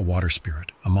 a water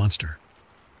spirit, a monster.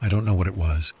 I don't know what it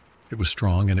was. It was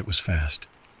strong and it was fast,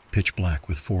 pitch black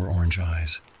with 4 orange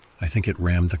eyes. I think it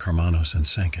rammed the Karmanos and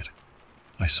sank it.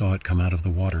 I saw it come out of the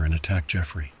water and attack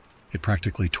Jeffrey. It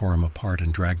practically tore him apart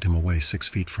and dragged him away 6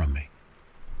 feet from me.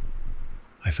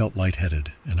 I felt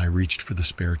lightheaded, and I reached for the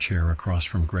spare chair across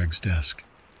from Greg's desk.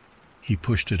 He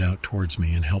pushed it out towards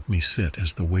me and helped me sit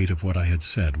as the weight of what I had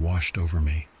said washed over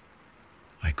me.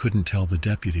 I couldn't tell the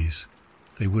deputies.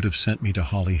 They would have sent me to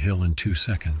Holly Hill in 2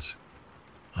 seconds.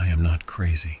 I am not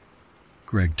crazy.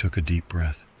 Greg took a deep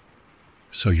breath.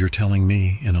 So you're telling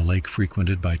me, in a lake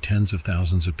frequented by tens of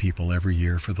thousands of people every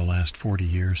year for the last 40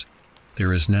 years,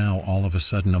 there is now all of a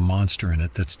sudden a monster in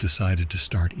it that's decided to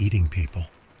start eating people?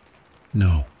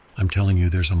 No, I'm telling you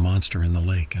there's a monster in the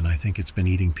lake, and I think it's been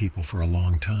eating people for a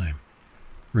long time.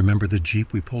 Remember the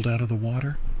Jeep we pulled out of the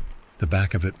water? The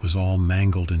back of it was all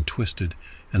mangled and twisted,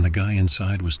 and the guy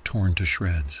inside was torn to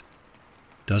shreds.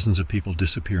 Dozens of people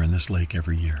disappear in this lake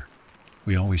every year.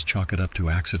 We always chalk it up to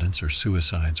accidents or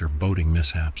suicides or boating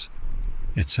mishaps.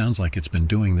 It sounds like it's been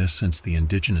doing this since the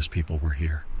indigenous people were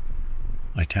here.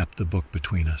 I tapped the book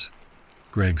between us.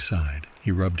 Greg sighed.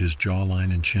 He rubbed his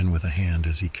jawline and chin with a hand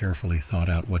as he carefully thought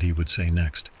out what he would say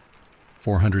next.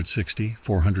 460,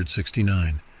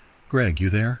 469. Greg, you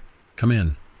there? Come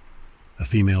in. A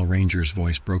female ranger's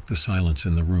voice broke the silence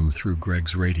in the room through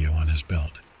Greg's radio on his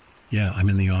belt. Yeah, I'm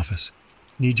in the office.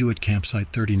 Need you at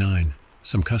campsite 39.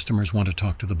 Some customers want to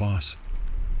talk to the boss.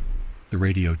 The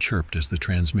radio chirped as the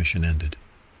transmission ended.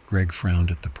 Greg frowned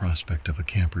at the prospect of a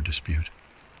camper dispute.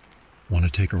 Want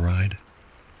to take a ride?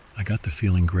 I got the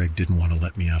feeling Greg didn't want to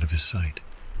let me out of his sight.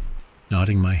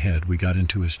 Nodding my head, we got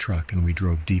into his truck and we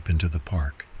drove deep into the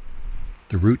park.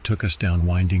 The route took us down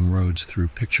winding roads through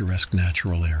picturesque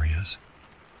natural areas.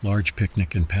 Large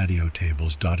picnic and patio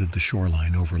tables dotted the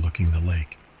shoreline overlooking the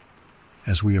lake.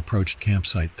 As we approached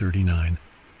campsite 39,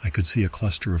 I could see a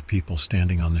cluster of people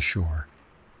standing on the shore.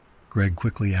 Greg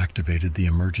quickly activated the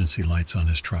emergency lights on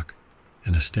his truck,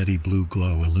 and a steady blue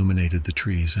glow illuminated the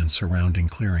trees and surrounding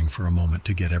clearing for a moment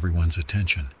to get everyone's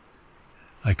attention.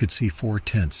 I could see 4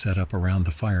 tents set up around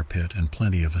the fire pit and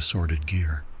plenty of assorted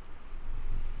gear.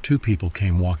 2 people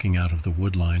came walking out of the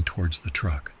wood line towards the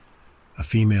truck. A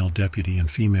female deputy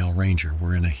and female ranger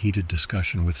were in a heated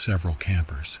discussion with several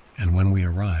campers, and when we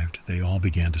arrived, they all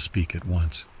began to speak at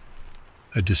once.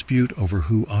 A dispute over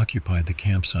who occupied the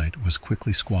campsite was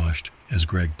quickly squashed as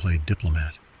Greg played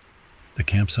diplomat. The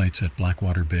campsites at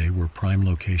Blackwater Bay were prime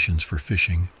locations for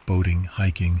fishing, boating,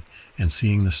 hiking, and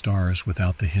seeing the stars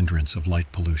without the hindrance of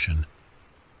light pollution.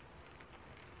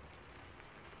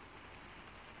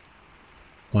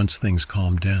 Once things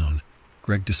calmed down,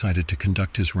 Greg decided to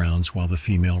conduct his rounds while the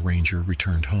female ranger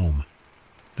returned home.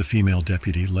 The female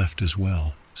deputy left as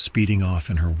well, speeding off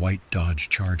in her white Dodge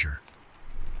Charger.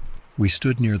 We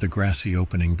stood near the grassy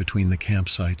opening between the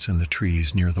campsites and the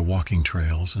trees near the walking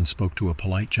trails and spoke to a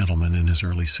polite gentleman in his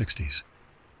early 60s.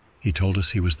 He told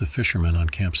us he was the fisherman on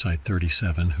campsite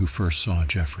 37 who first saw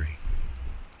Jeffrey.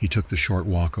 He took the short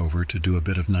walk over to do a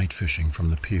bit of night fishing from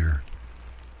the pier.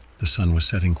 The sun was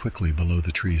setting quickly below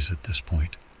the trees at this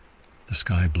point. The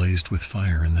sky blazed with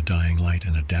fire in the dying light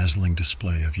in a dazzling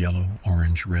display of yellow,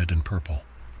 orange, red, and purple.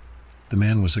 The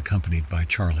man was accompanied by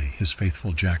Charlie, his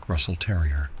faithful Jack Russell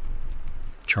Terrier.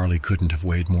 Charlie couldn't have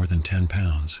weighed more than 10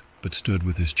 pounds, but stood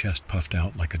with his chest puffed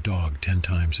out like a dog 10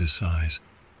 times his size.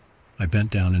 I bent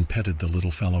down and petted the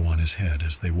little fellow on his head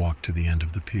as they walked to the end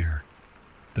of the pier.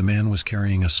 The man was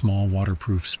carrying a small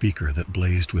waterproof speaker that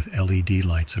blazed with LED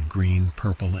lights of green,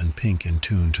 purple, and pink in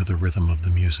tune to the rhythm of the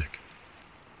music.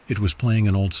 It was playing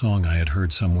an old song I had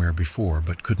heard somewhere before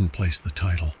but couldn't place the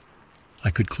title.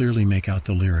 I could clearly make out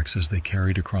the lyrics as they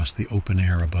carried across the open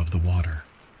air above the water.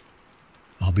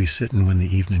 I'll be sittin' when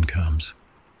the evening comes,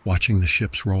 watching the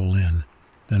ships roll in,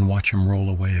 then watch 'em roll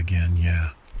away again,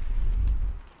 yeah.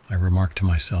 I remarked to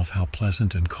myself how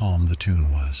pleasant and calm the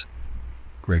tune was.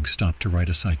 Greg stopped to write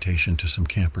a citation to some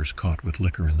campers caught with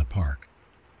liquor in the park.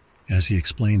 As he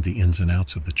explained the ins and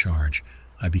outs of the charge,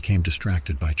 I became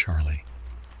distracted by Charlie.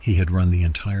 He had run the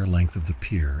entire length of the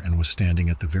pier and was standing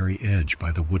at the very edge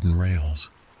by the wooden rails.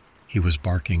 He was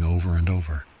barking over and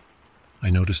over. I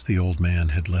noticed the old man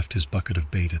had left his bucket of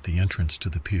bait at the entrance to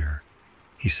the pier.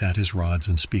 He sat his rods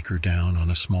and speaker down on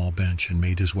a small bench and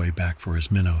made his way back for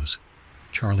his minnows.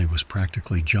 Charlie was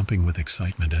practically jumping with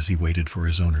excitement as he waited for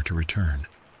his owner to return.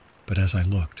 But as I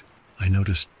looked, I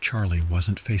noticed Charlie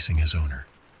wasn't facing his owner.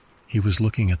 He was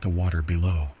looking at the water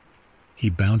below. He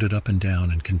bounded up and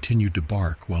down and continued to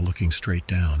bark while looking straight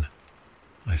down.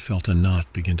 I felt a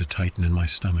knot begin to tighten in my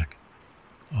stomach.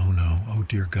 Oh no, oh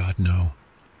dear God, no.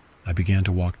 I began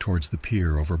to walk towards the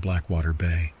pier over Blackwater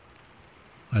Bay.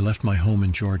 I left my home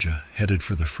in Georgia, headed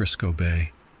for the Frisco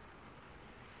Bay.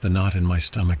 The knot in my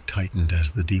stomach tightened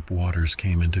as the deep waters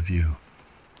came into view.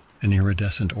 An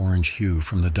iridescent orange hue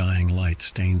from the dying light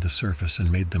stained the surface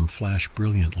and made them flash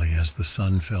brilliantly as the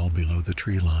sun fell below the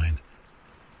tree line.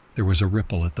 There was a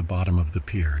ripple at the bottom of the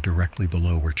pier, directly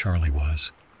below where Charlie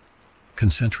was.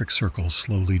 Concentric circles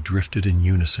slowly drifted in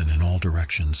unison in all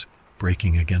directions,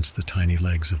 breaking against the tiny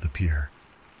legs of the pier.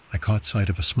 I caught sight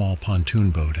of a small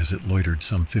pontoon boat as it loitered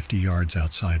some 50 yards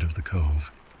outside of the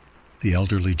cove. The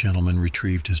elderly gentleman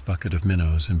retrieved his bucket of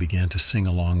minnows and began to sing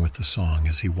along with the song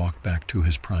as he walked back to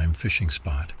his prime fishing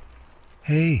spot.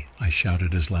 "Hey!" I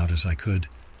shouted as loud as I could.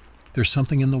 "There's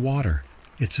something in the water.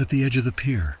 It's at the edge of the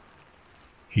pier."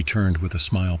 He turned with a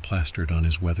smile plastered on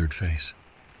his weathered face.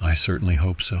 "I certainly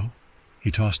hope so."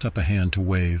 He tossed up a hand to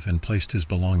wave and placed his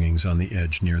belongings on the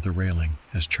edge near the railing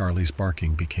as Charlie's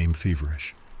barking became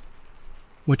feverish.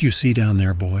 "What you see down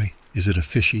there, boy? Is it a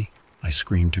fishy?" I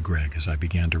screamed to Greg as I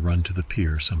began to run to the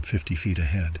pier some 50 feet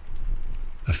ahead.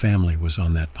 A family was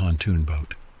on that pontoon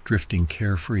boat, drifting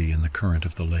carefree in the current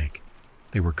of the lake.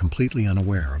 They were completely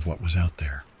unaware of what was out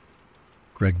there.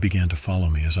 Greg began to follow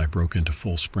me as I broke into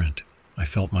full sprint. I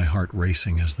felt my heart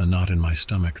racing as the knot in my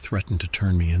stomach threatened to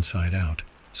turn me inside out,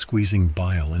 squeezing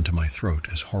bile into my throat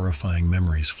as horrifying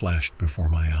memories flashed before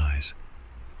my eyes.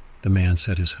 The man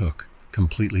set his hook,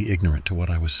 completely ignorant to what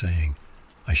I was saying.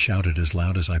 I shouted as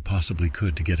loud as I possibly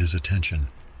could to get his attention.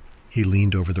 He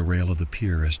leaned over the rail of the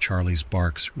pier as Charlie's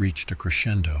barks reached a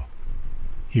crescendo.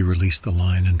 He released the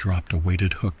line and dropped a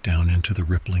weighted hook down into the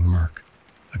rippling murk.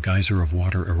 A geyser of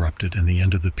water erupted and the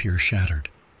end of the pier shattered.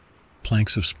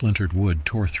 Planks of splintered wood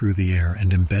tore through the air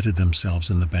and embedded themselves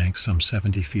in the bank some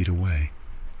 70 feet away.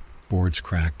 Boards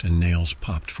cracked and nails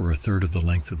popped for a third of the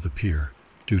length of the pier,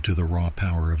 due to the raw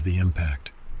power of the impact.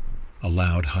 A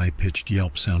loud, high-pitched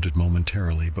yelp sounded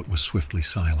momentarily but was swiftly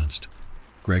silenced.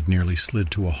 Greg nearly slid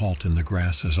to a halt in the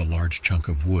grass as a large chunk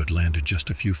of wood landed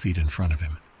just a few feet in front of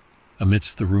him.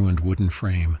 Amidst the ruined wooden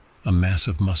frame, a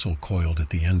massive mussel coiled at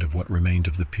the end of what remained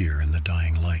of the pier in the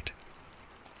dying light.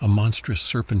 A monstrous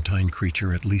serpentine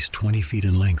creature at least 20 feet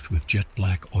in length with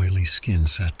jet-black, oily skin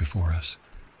sat before us.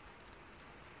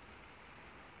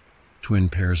 Twin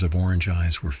pairs of orange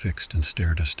eyes were fixed and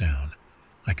stared us down.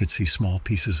 I could see small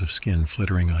pieces of skin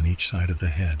flittering on each side of the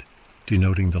head,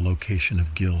 denoting the location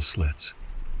of gill slits.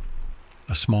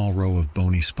 A small row of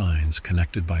bony spines,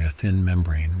 connected by a thin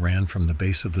membrane, ran from the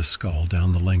base of the skull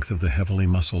down the length of the heavily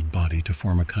muscled body to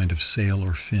form a kind of sail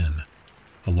or fin.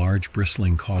 A large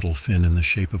bristling caudal fin in the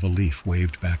shape of a leaf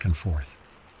waved back and forth.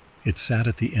 It sat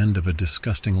at the end of a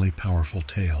disgustingly powerful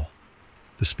tail.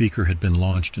 The speaker had been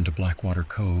launched into Blackwater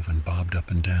Cove and bobbed up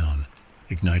and down,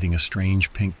 igniting a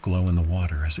strange pink glow in the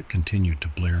water as it continued to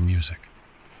blare music.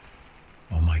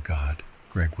 "Oh my God,"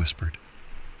 Greg whispered.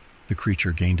 The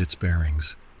creature gained its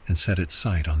bearings and set its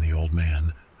sight on the old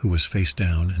man, who was face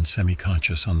down and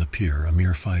semi-conscious on the pier a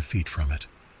mere 5 feet from it.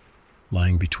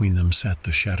 Lying between them sat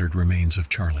the shattered remains of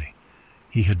Charlie.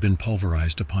 He had been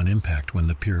pulverized upon impact when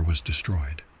the pier was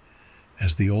destroyed.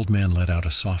 As the old man let out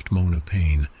a soft moan of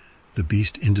pain, the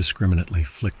beast indiscriminately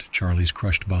flicked Charlie's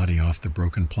crushed body off the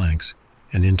broken planks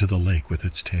and into the lake with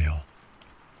its tail.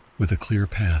 With a clear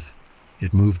path,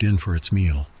 it moved in for its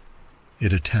meal.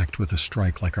 It attacked with a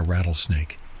strike like a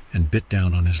rattlesnake and bit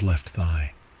down on his left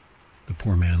thigh. The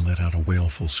poor man let out a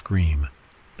wailful scream.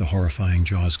 The horrifying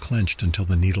jaws clenched until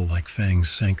the needle-like fangs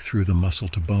sank through the muscle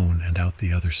to bone and out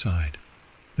the other side.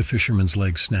 The fisherman's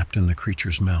leg snapped in the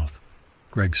creature's mouth.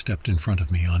 Greg stepped in front of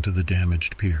me onto the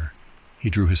damaged pier. He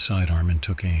drew his sidearm and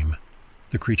took aim.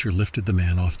 The creature lifted the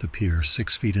man off the pier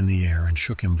 6 feet in the air and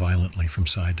shook him violently from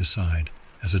side to side,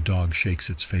 as a dog shakes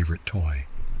its favorite toy.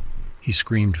 He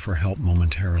screamed for help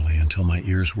momentarily until my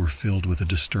ears were filled with a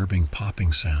disturbing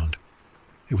popping sound.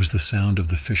 It was the sound of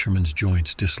the fisherman's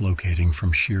joints dislocating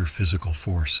from sheer physical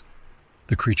force.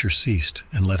 The creature ceased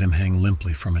and let him hang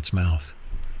limply from its mouth.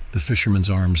 The fisherman's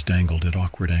arms dangled at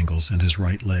awkward angles and his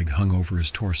right leg hung over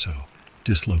his torso,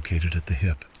 dislocated at the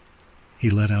hip. He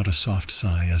let out a soft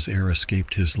sigh as air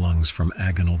escaped his lungs from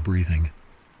agonal breathing.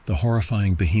 The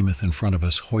horrifying behemoth in front of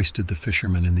us hoisted the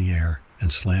fisherman in the air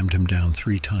and slammed him down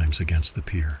 3 times against the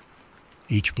pier.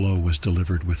 Each blow was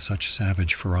delivered with such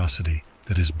savage ferocity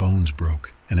that his bones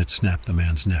broke and it snapped the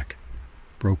man's neck.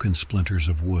 Broken splinters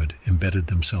of wood embedded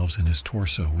themselves in his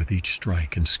torso with each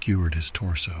strike and skewered his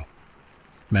torso.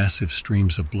 Massive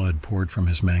streams of blood poured from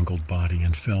his mangled body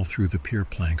and fell through the pier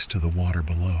planks to the water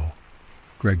below.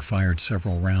 Greg fired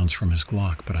several rounds from his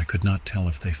Glock, but I could not tell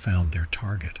if they found their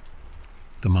target.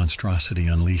 The monstrosity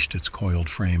unleashed its coiled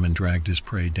frame and dragged his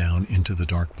prey down into the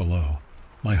dark below.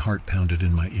 My heart pounded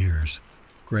in my ears.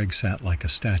 Greg sat like a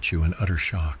statue in utter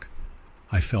shock.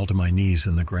 I fell to my knees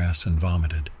in the grass and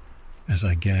vomited. As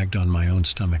I gagged on my own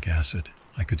stomach acid,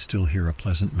 I could still hear a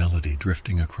pleasant melody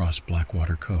drifting across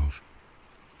Blackwater Cove.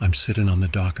 I'm sitting on the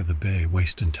dock of the bay,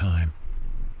 wasting time.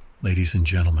 Ladies and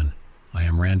gentlemen, I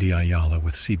am Randy Ayala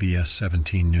with CBS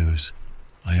 17 News.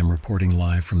 I am reporting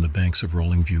live from the banks of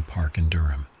Rolling View Park in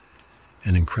Durham.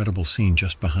 An incredible scene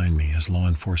just behind me as law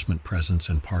enforcement presence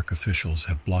and park officials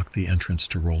have blocked the entrance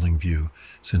to Rolling View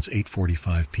since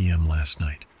 8:45 p.m. last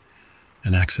night.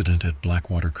 An accident at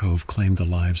Blackwater Cove claimed the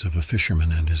lives of a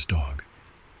fisherman and his dog.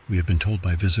 We have been told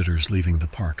by visitors leaving the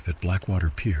park that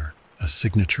Blackwater Pier, a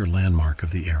signature landmark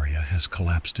of the area, has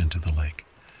collapsed into the lake.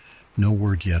 No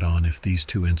word yet on if these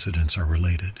 2 incidents are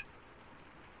related.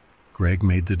 Greg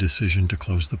made the decision to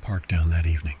close the park down that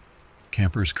evening.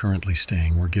 Campers currently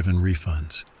staying were given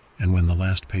refunds, and when the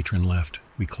last patron left,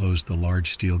 we closed the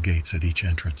large steel gates at each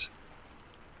entrance.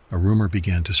 A rumor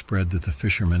began to spread that the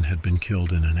fisherman had been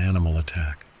killed in an animal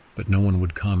attack, but no one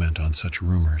would comment on such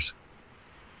rumors.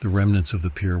 The remnants of the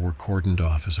pier were cordoned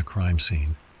off as a crime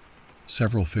scene.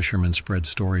 Several fishermen spread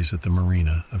stories at the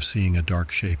marina of seeing a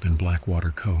dark shape in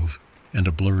Blackwater Cove, and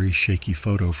a blurry, shaky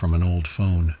photo from an old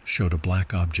phone showed a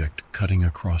black object cutting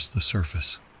across the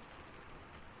surface.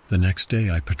 The next day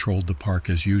I patrolled the park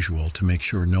as usual to make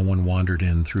sure no one wandered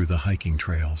in through the hiking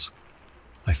trails.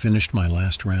 I finished my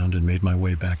last round and made my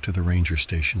way back to the ranger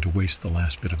station to waste the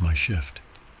last bit of my shift.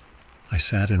 I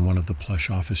sat in one of the plush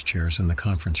office chairs in the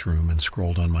conference room and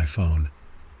scrolled on my phone.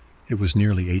 It was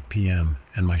nearly 8 p.m.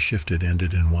 and my shift had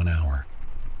ended in 1 hour.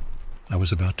 I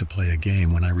was about to play a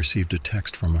game when I received a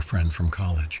text from a friend from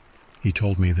college. He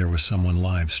told me there was someone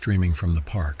live streaming from the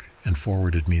park and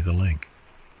forwarded me the link.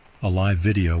 A live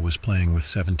video was playing with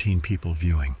 17 people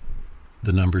viewing.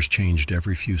 The numbers changed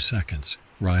every few seconds,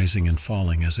 rising and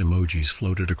falling as emojis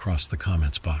floated across the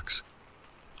comments box.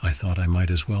 I thought I might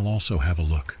as well also have a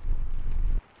look.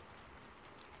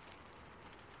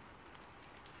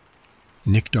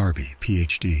 Nick Darby,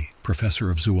 Ph.D., professor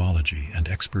of zoology and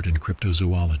expert in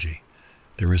cryptozoology.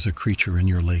 There is a creature in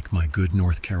your lake, my good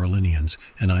North Carolinians,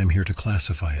 and I am here to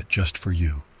classify it just for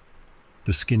you.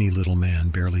 The skinny little man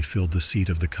barely filled the seat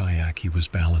of the kayak he was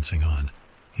balancing on.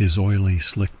 His oily,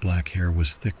 slick black hair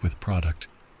was thick with product,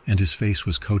 and his face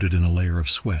was coated in a layer of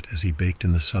sweat as he baked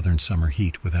in the southern summer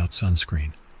heat without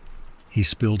sunscreen. He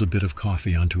spilled a bit of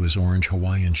coffee onto his orange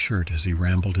Hawaiian shirt as he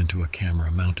rambled into a camera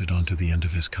mounted onto the end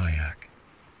of his kayak.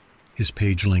 His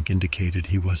page link indicated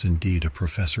he was indeed a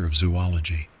professor of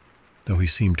zoology, though he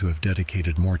seemed to have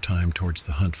dedicated more time towards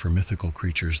the hunt for mythical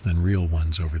creatures than real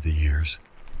ones over the years.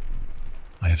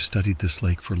 I have studied this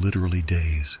lake for literally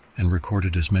days and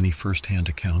recorded as many first-hand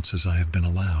accounts as I have been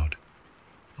allowed.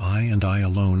 I and I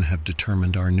alone have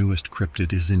determined our newest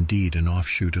cryptid is indeed an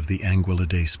offshoot of the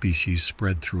Anguillidae species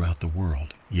spread throughout the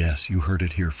world. Yes, you heard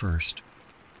it here first.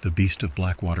 The beast of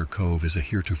Blackwater Cove is a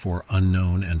heretofore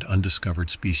unknown and undiscovered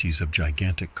species of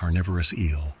gigantic carnivorous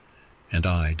eel, and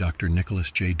I, Dr.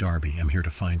 Nicholas J. Darby, am here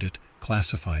to find it,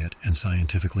 classify it, and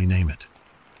scientifically name it.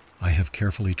 I have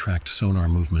carefully tracked sonar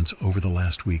movements over the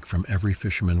last week from every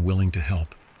fisherman willing to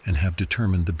help, and have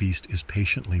determined the beast is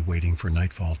patiently waiting for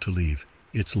nightfall to leave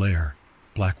its lair,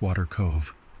 Blackwater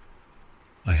Cove.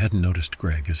 I hadn't noticed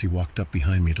Greg as he walked up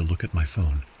behind me to look at my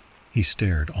phone. He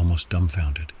stared, almost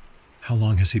dumbfounded. How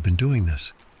long has he been doing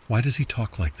this? Why does he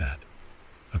talk like that?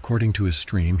 According to his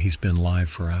stream, he's been live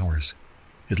for hours.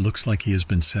 It looks like he has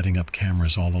been setting up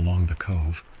cameras all along the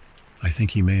cove. I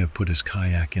think he may have put his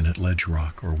kayak in at Ledge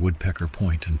Rock or Woodpecker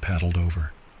Point and paddled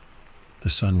over. The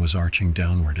sun was arching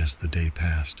downward as the day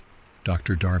passed.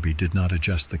 Dr. Darby did not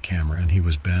adjust the camera and he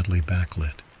was badly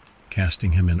backlit,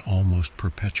 casting him in almost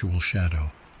perpetual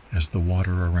shadow as the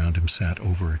water around him sat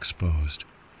overexposed.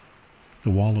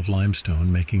 The wall of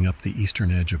limestone making up the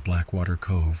eastern edge of Blackwater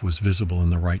Cove was visible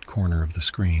in the right corner of the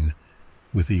screen.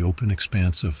 with the open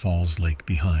expanse of Falls Lake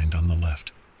behind on the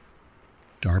left.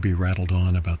 Darby rattled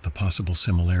on about the possible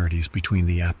similarities between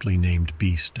the aptly named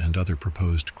beast and other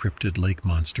proposed cryptid lake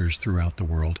monsters throughout the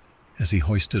world as he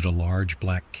hoisted a large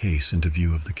black case into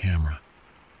view of the camera.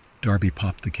 Darby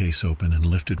popped the case open and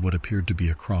lifted what appeared to be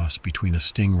a cross between a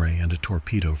stingray and a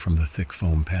torpedo from the thick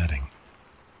foam padding.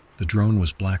 The drone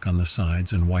was black on the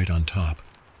sides and white on top,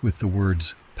 with the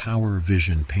words Power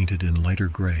Vision painted in lighter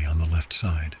gray on the left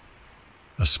side.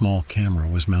 A small camera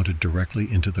was mounted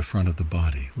directly into the front of the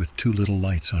body, with two little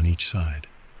lights on each side.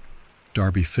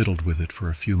 Darby fiddled with it for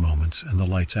a few moments, and the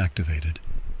lights activated.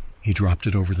 He dropped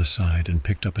it over the side and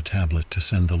picked up a tablet to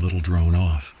send the little drone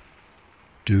off.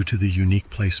 Due to the unique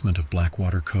placement of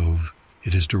Blackwater Cove,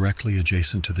 it is directly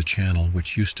adjacent to the channel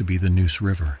which used to be the Neuse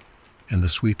River, and the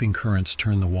sweeping currents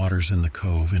turn the waters in the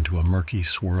cove into a murky,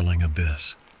 swirling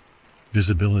abyss.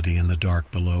 Visibility in the dark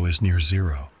below is near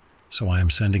zero, so I am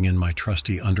sending in my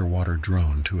trusty underwater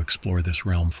drone to explore this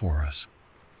realm for us.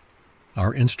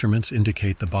 Our instruments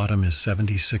indicate the bottom is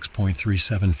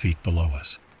 76.37 feet below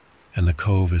us, and the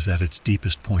cove is at its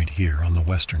deepest point here on the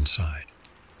western side.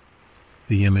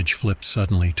 The image flipped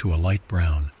suddenly to a light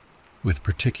brown, with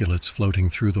particulates floating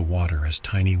through the water as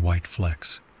tiny white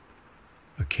flecks.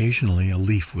 Occasionally a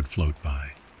leaf would float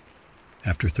by.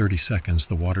 After 30 seconds,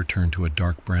 the water turned to a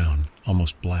dark brown,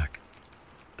 almost black.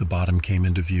 The bottom came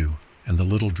into view, and the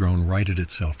little drone righted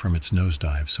itself from its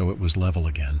nosedive so it was level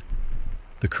again.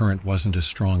 The current wasn't as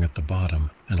strong at the bottom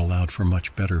and allowed for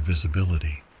much better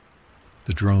visibility.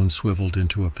 The drone swiveled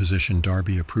into a position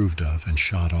Darby approved of and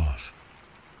shot off.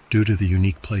 Due to the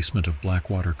unique placement of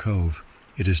Blackwater Cove,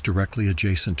 it is directly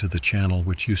adjacent to the channel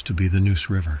which used to be the Neuse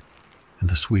River, and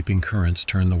the sweeping currents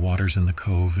turn the waters in the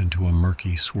cove into a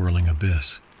murky, swirling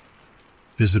abyss.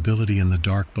 Visibility in the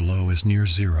dark below is near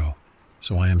zero,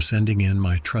 so I am sending in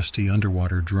my trusty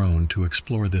underwater drone to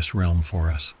explore this realm for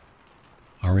us.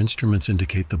 Our instruments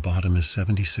indicate the bottom is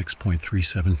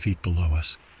 76.37 feet below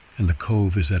us, and the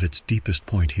cove is at its deepest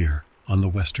point here, on the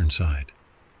western side.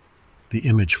 The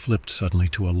image flipped suddenly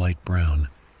to a light brown,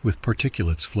 with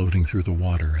particulates floating through the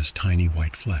water as tiny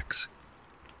white flecks.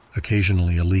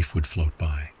 Occasionally a leaf would float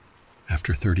by.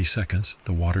 After 30 seconds,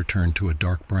 the water turned to a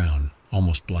dark brown,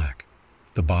 almost black.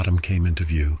 The bottom came into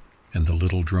view, and the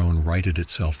little drone righted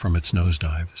itself from its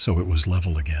nosedive so it was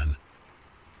level again.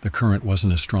 The current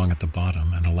wasn't as strong at the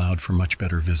bottom and allowed for much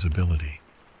better visibility.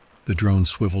 The drone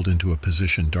swiveled into a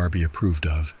position Darby approved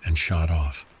of and shot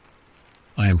off.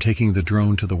 I am taking the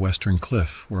drone to the western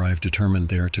cliff where I have determined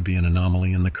there to be an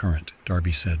anomaly in the current,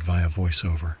 Darby said via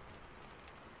voiceover.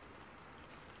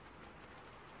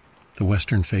 The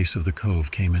western face of the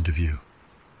cove came into view.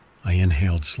 I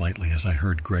inhaled slightly as I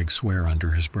heard Greg swear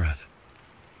under his breath.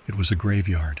 It was a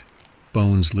graveyard.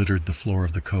 Bones littered the floor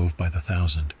of the cove by the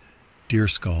thousand. Deer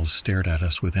skulls stared at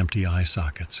us with empty eye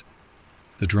sockets.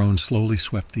 The drone slowly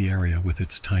swept the area with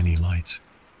its tiny lights.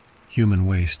 Human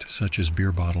waste, such as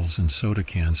beer bottles and soda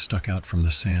cans, stuck out from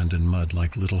the sand and mud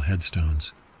like little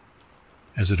headstones.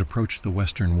 As it approached the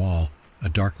western wall, a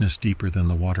darkness deeper than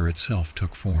the water itself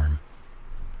took form.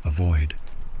 A void.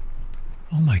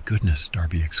 "Oh my goodness,"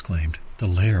 Darby exclaimed. "The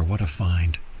lair, what a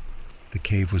find!" The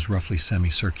cave was roughly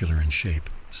semicircular in shape,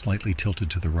 slightly tilted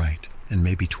to the right, and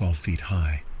maybe 12 feet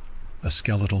high. A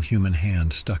skeletal human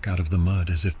hand stuck out of the mud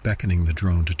as if beckoning the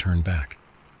drone to turn back.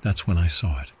 That's when I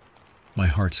saw it. My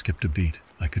heart skipped a beat.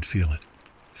 I could feel it.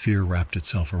 Fear wrapped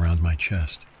itself around my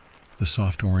chest. The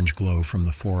soft orange glow from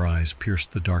the four eyes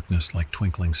pierced the darkness like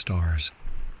twinkling stars.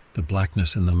 The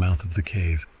blackness in the mouth of the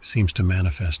cave seems to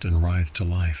manifest and writhe to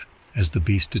life as the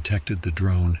beast detected the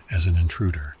drone as an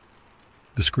intruder.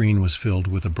 The screen was filled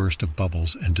with a burst of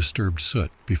bubbles and disturbed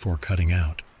soot before cutting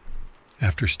out.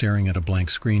 After staring at a blank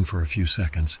screen for a few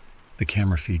seconds, the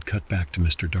camera feed cut back to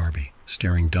Mr. Darby,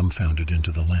 staring dumbfounded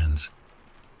into the lens.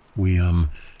 We,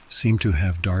 seemed to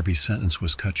have Darby's sentence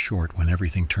was cut short when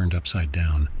everything turned upside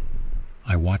down.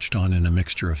 I watched on in a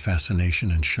mixture of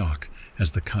fascination and shock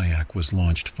as the kayak was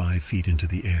launched 5 feet into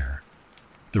the air.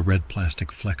 The red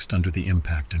plastic flexed under the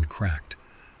impact and cracked.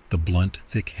 The blunt,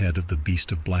 thick head of the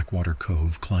beast of Blackwater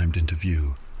Cove climbed into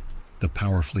view. The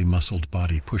powerfully muscled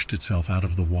body pushed itself out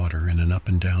of the water in an up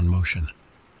and down motion.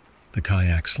 The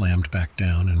kayak slammed back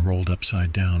down and rolled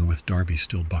upside down with Darby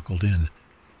still buckled in.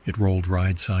 It rolled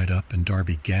right side up and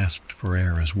Darby gasped for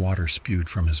air as water spewed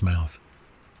from his mouth.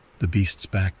 The beast's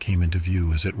back came into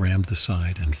view as it rammed the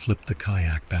side and flipped the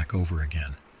kayak back over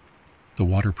again. The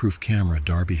waterproof camera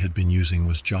Darby had been using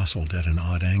was jostled at an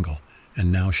odd angle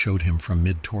and now showed him from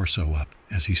mid-torso up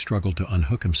as he struggled to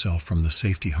unhook himself from the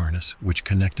safety harness which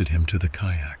connected him to the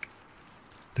kayak.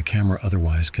 The camera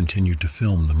otherwise continued to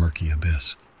film the murky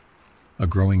abyss. A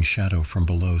growing shadow from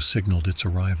below signaled its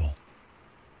arrival.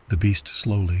 The beast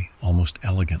slowly, almost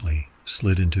elegantly,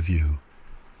 slid into view.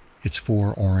 Its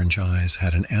 4 orange eyes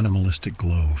had an animalistic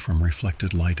glow from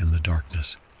reflected light in the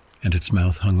darkness, and its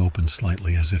mouth hung open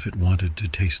slightly as if it wanted to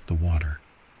taste the water.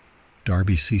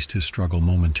 Darby ceased his struggle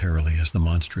momentarily as the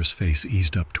monstrous face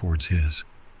eased up towards his.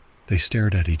 They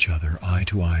stared at each other, eye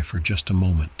to eye, for just a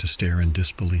moment to stare in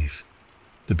disbelief.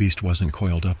 The beast wasn't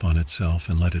coiled up on itself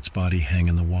and let its body hang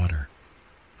in the water.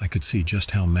 I could see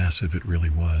just how massive it really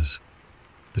was.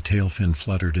 The tail fin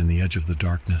fluttered in the edge of the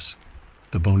darkness.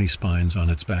 The bony spines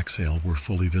on its back sail were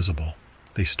fully visible.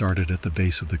 They started at the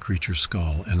base of the creature's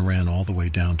skull and ran all the way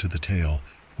down to the tail,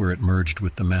 where it merged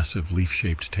with the massive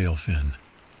leaf-shaped tail fin.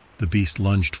 The beast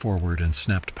lunged forward and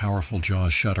snapped powerful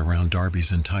jaws shut around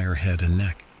Darby's entire head and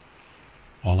neck.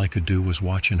 All I could do was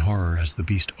watch in horror as the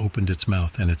beast opened its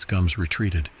mouth and its gums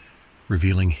retreated,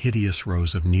 revealing hideous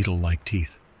rows of needle-like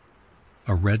teeth.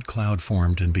 A red cloud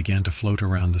formed and began to float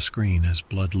around the screen as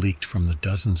blood leaked from the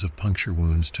dozens of puncture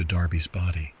wounds to Darby's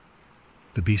body.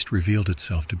 The beast revealed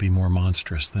itself to be more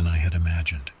monstrous than I had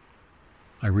imagined.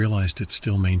 I realized it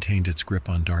still maintained its grip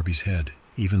on Darby's head,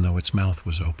 even though its mouth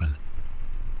was open.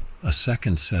 A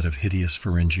second set of hideous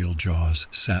pharyngeal jaws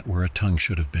sat where a tongue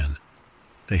should have been.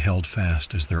 They held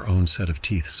fast as their own set of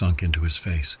teeth sunk into his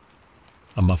face.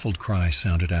 A muffled cry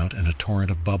sounded out and a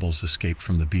torrent of bubbles escaped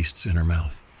from the beast's inner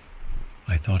mouth.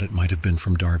 I thought it might have been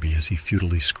from Darby as he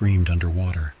futilely screamed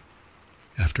underwater.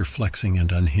 After flexing and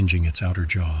unhinging its outer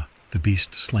jaw, the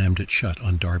beast slammed it shut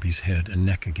on Darby's head and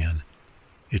neck again.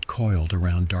 It coiled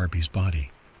around Darby's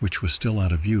body, which was still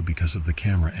out of view because of the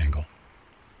camera angle.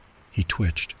 He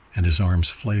twitched, and his arms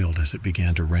flailed as it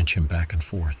began to wrench him back and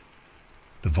forth.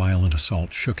 The violent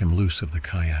assault shook him loose of the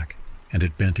kayak, and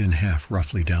it bent in half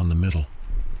roughly down the middle.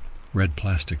 Red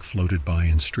plastic floated by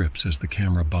in strips as the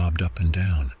camera bobbed up and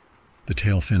down. The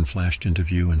tail fin flashed into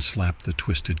view and slapped the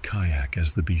twisted kayak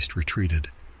as the beast retreated.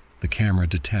 The camera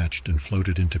detached and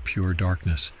floated into pure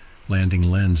darkness, landing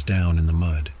lens down in the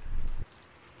mud.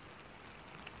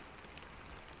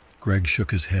 Greg shook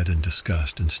his head in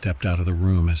disgust and stepped out of the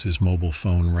room as his mobile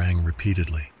phone rang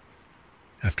repeatedly.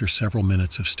 After several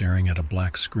minutes of staring at a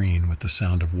black screen with the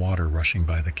sound of water rushing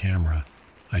by the camera,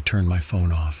 I turned my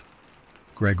phone off.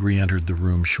 Greg re-entered the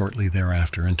room shortly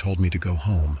thereafter and told me to go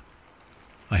home.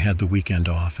 I had the weekend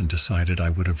off and decided I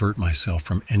would avert myself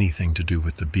from anything to do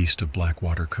with the beast of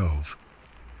Blackwater Cove.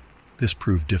 This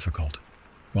proved difficult.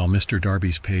 While Mr.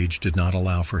 Darby's page did not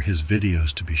allow for his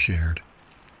videos to be shared,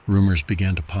 rumors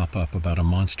began to pop up about a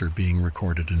monster being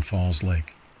recorded in Falls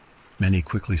Lake. Many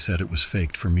quickly said it was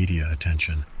faked for media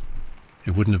attention.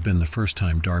 It wouldn't have been the first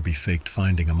time Darby faked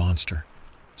finding a monster.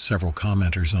 Several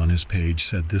commenters on his page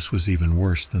said this was even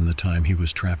worse than the time he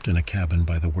was trapped in a cabin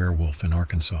by the werewolf in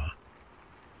Arkansas.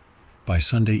 By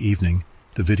Sunday evening,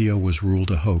 the video was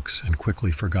ruled a hoax and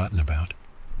quickly forgotten about.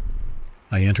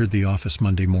 I entered the office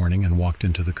Monday morning and walked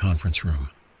into the conference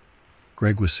room.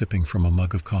 Greg was sipping from a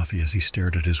mug of coffee as he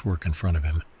stared at his work in front of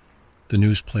him. The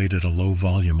news played at a low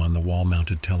volume on the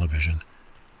wall-mounted television.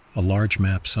 A large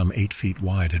map some 8 feet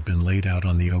wide had been laid out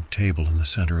on the oak table in the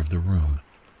center of the room.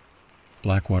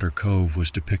 Blackwater Cove was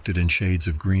depicted in shades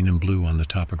of green and blue on the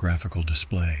topographical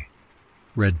display.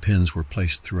 Red pins were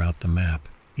placed throughout the map,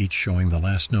 each showing the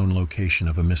last known location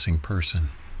of a missing person.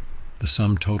 The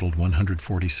sum totaled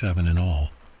 147 in all,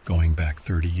 going back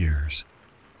 30 years.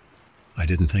 I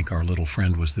didn't think our little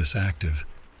friend was this active,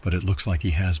 but it looks like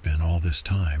he has been all this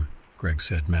time, Greg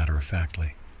said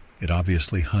matter-of-factly. It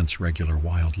obviously hunts regular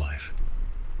wildlife.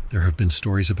 There have been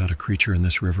stories about a creature in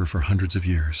this river for hundreds of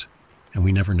years, and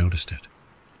we never noticed it.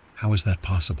 How is that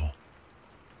possible?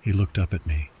 He looked up at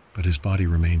me, but his body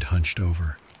remained hunched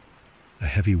over. A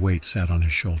heavy weight sat on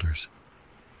his shoulders.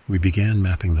 We began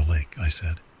mapping the lake, I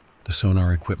said. The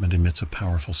sonar equipment emits a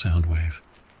powerful sound wave.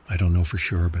 I don't know for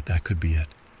sure, but that could be it.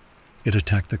 It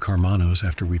attacked the Carmanos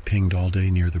after we pinged all day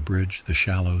near the bridge, the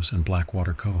shallows, and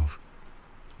Blackwater Cove.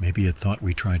 Maybe it thought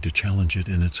we tried to challenge it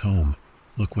in its home.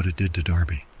 Look what it did to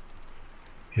Darby.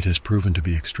 It has proven to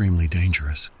be extremely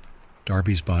dangerous.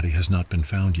 Darby's body has not been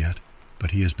found yet,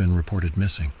 but he has been reported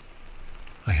missing.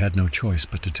 I had no choice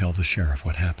but to tell the sheriff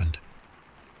what happened.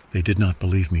 They did not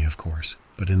believe me, of course,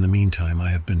 but in the meantime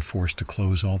I have been forced to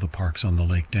close all the parks on the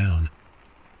lake down.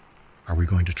 Are we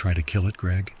going to try to kill it,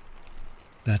 Greg?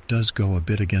 That does go a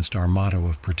bit against our motto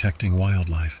of protecting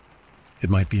wildlife. It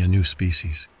might be a new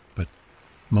species, but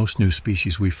most new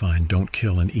species we find don't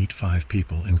kill and eat 5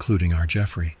 people, including our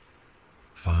Jeffrey.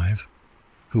 5?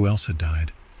 Who else had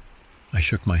died? I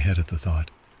shook my head at the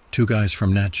thought. 2 guys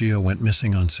from Nat Geo went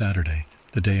missing on Saturday,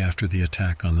 the day after the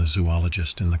attack on the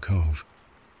zoologist in the cove.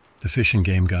 The Fish and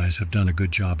Game guys have done a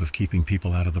good job of keeping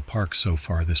people out of the park so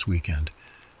far this weekend,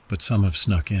 but some have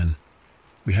snuck in.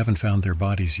 We haven't found their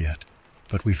bodies yet,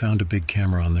 but we found a big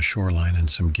camera on the shoreline and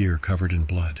some gear covered in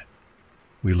blood.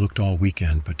 We looked all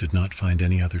weekend but did not find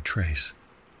any other trace.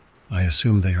 I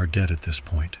assume they are dead at this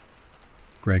point."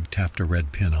 Greg tapped a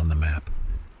red pin on the map.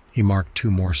 He marked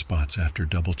 2 more spots after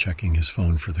double-checking his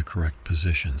phone for the correct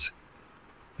positions.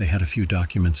 They had a few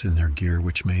documents in their gear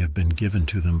which may have been given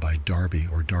to them by Darby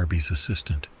or Darby's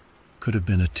assistant. Could have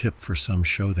been a tip for some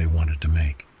show they wanted to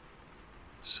make.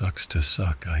 Sucks to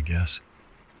suck, I guess.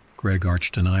 Greg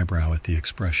arched an eyebrow at the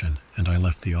expression, and I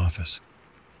left the office.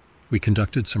 We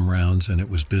conducted some rounds, and it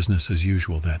was business as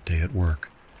usual that day at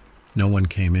work. No one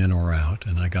came in or out,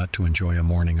 and I got to enjoy a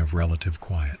morning of relative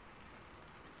quiet.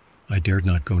 I dared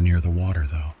not go near the water,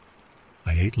 though.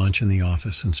 I ate lunch in the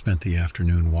office and spent the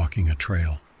afternoon walking a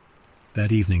trail.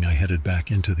 That evening I headed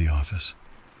back into the office.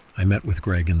 I met with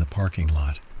Greg in the parking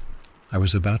lot. I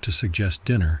was about to suggest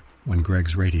dinner when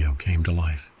Greg's radio came to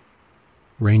life.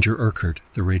 "Ranger Urquhart,"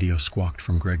 the radio squawked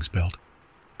from Greg's belt.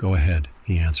 "Go ahead,"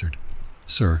 he answered.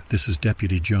 "Sir, this is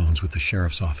Deputy Jones with the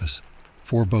Sheriff's Office.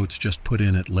 4 boats just put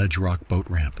in at Ledge Rock Boat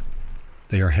Ramp.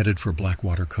 They are headed for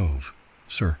Blackwater Cove.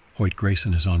 Sir, Hoyt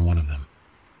Grayson is on one of them."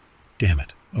 "Damn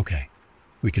it. Okay.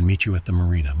 We can meet you at the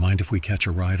marina. Mind if we catch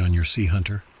a ride on your Sea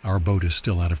Hunter? Our boat is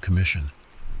still out of commission."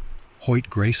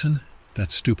 "Hoyt Grayson?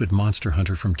 That stupid monster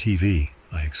hunter from TV,"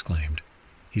 I exclaimed.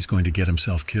 "He's going to get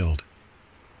himself killed."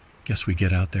 "Guess we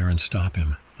get out there and stop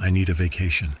him. I need a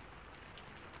vacation."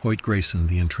 Hoyt Grayson,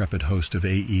 the intrepid host of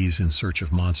AE's In Search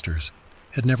of Monsters,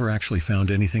 had never actually found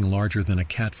anything larger than a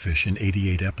catfish in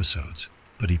 88 episodes,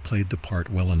 but he played the part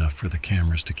well enough for the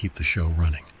cameras to keep the show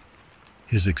running.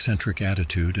 His eccentric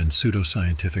attitude and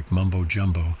pseudoscientific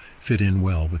mumbo-jumbo fit in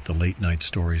well with the late-night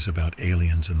stories about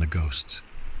aliens and the ghosts.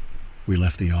 We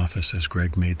left the office as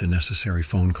Greg made the necessary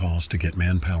phone calls to get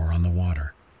manpower on the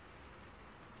water.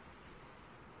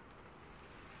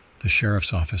 The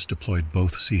sheriff's office deployed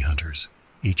both Sea Hunters,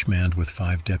 each manned with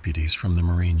 5 deputies from the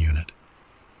Marine unit.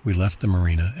 We left the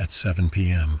marina at 7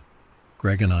 p.m.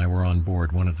 Greg and I were on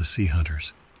board one of the Sea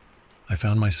Hunters. I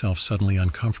found myself suddenly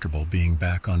uncomfortable being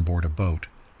back on board a boat,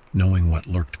 knowing what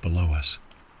lurked below us.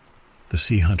 The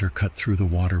Sea Hunter cut through the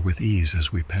water with ease as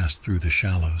we passed through the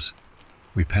shallows.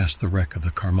 We passed the wreck of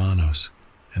the Carmanos,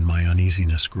 and my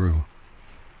uneasiness grew.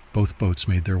 Both boats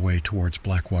made their way towards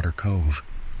Blackwater Cove.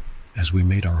 As we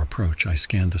made our approach, I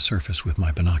scanned the surface with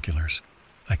my binoculars.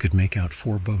 I could make out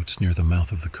 4 boats near the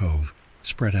mouth of the cove,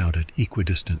 spread out at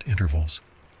equidistant intervals.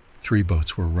 3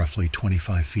 boats were roughly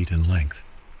 25 feet in length,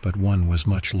 but one was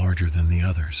much larger than the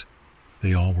others.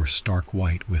 They all were stark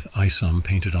white with ISOM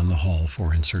painted on the hull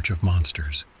for In Search of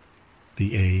Monsters.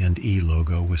 The A and E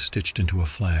logo was stitched into a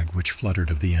flag which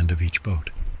fluttered of the end of each boat.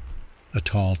 A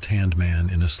tall, tanned man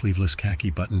in a sleeveless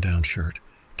khaki button-down shirt,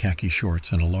 khaki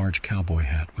shorts, and a large cowboy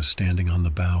hat was standing on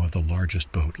the bow of the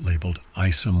largest boat labeled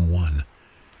ISOM 1.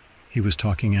 He was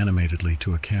talking animatedly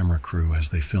to a camera crew as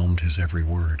they filmed his every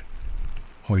word.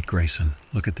 "Hoyt Grayson,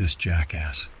 look at this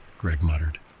jackass," Greg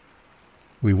muttered.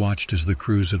 We watched as the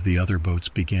crews of the other boats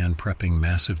began prepping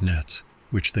massive nets,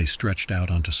 which they stretched out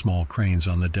onto small cranes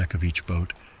on the deck of each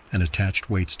boat and attached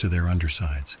weights to their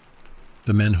undersides.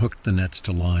 The men hooked the nets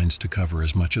to lines to cover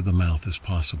as much of the mouth as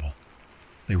possible.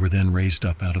 They were then raised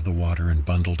up out of the water and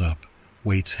bundled up,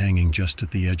 weights hanging just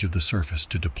at the edge of the surface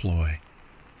to deploy.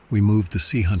 We moved the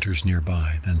Sea Hunters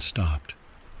nearby, then stopped.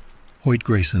 "Hoyt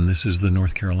Grayson, this is the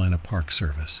North Carolina Park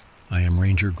Service. I am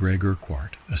Ranger Greg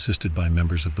Urquhart, assisted by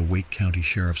members of the Wake County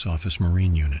Sheriff's Office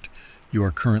Marine Unit. You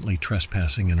are currently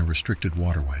trespassing in a restricted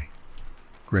waterway."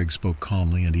 Greg spoke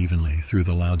calmly and evenly through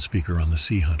the loudspeaker on the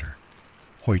Sea Hunter.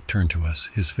 Hoyt turned to us,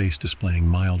 his face displaying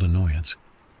mild annoyance.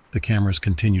 The cameras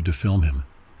continued to film him.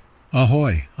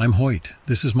 "Ahoy, I'm Hoyt.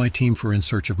 This is my team for In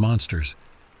Search of Monsters.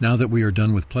 Now that we are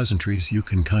done with pleasantries, you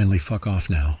can kindly fuck off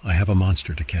now. I have a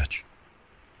monster to catch."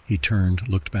 He turned,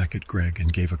 looked back at Greg,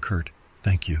 and gave a curt,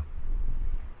 "Thank you."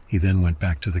 He then went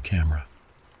back to the camera.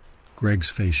 Greg's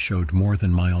face showed more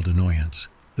than mild annoyance.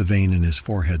 The vein in his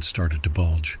forehead started to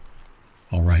bulge.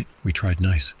 "All right, we tried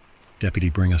nice. Deputy,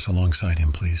 bring us alongside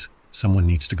him, please. Someone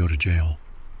needs to go to jail."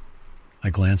 I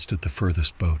glanced at the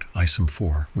furthest boat, ISOM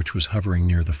 4, which was hovering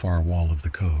near the far wall of the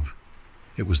cove.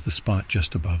 It was the spot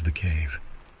just above the cave.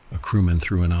 A crewman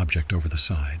threw an object over the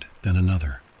side, then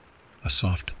another. A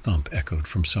soft thump echoed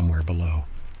from somewhere below.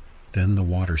 Then the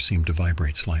water seemed to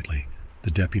vibrate slightly. The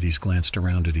deputies glanced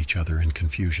around at each other in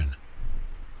confusion.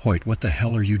 "Hoyt, what the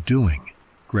hell are you doing?"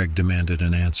 Greg demanded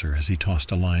an answer as he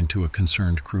tossed a line to a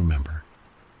concerned crew member.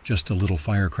 "Just a little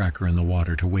firecracker in the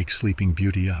water to wake Sleeping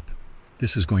Beauty up.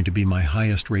 This is going to be my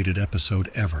highest-rated episode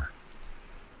ever.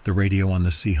 The radio on the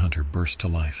Sea Hunter burst to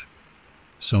life.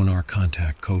 Sonar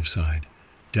contact Coveside.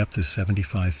 Depth is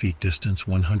 75 feet, distance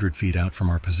 100 feet out from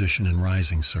our position and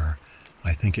rising, sir.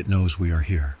 I think it knows we are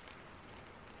here.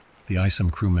 The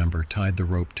ISOM crew member tied the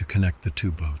rope to connect the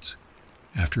two boats.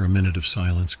 After a minute of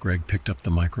silence, Greg picked up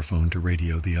the microphone to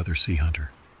radio the other Sea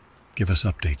Hunter. Give us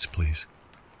updates, please.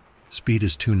 Speed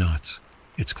is 2 knots.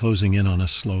 It's closing in on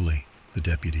us slowly, the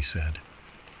deputy said.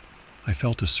 I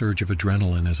felt a surge of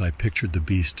adrenaline as I pictured the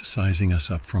beast sizing us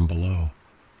up from below.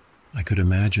 I could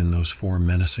imagine those 4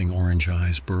 menacing orange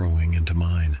eyes burrowing into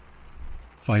mine.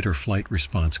 Fight or flight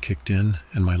response kicked in,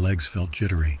 and my legs felt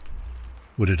jittery.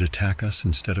 Would it attack us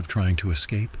instead of trying to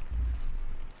escape?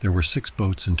 There were 6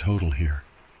 boats in total here.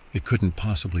 It couldn't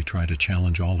possibly try to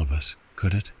challenge all of us,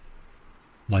 could it?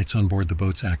 Lights on board the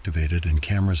boats activated, and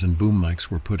cameras and boom mics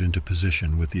were put into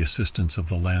position with the assistance of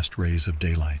the last rays of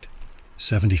daylight.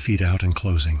 70 feet out and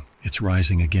closing. It's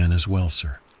rising again as well,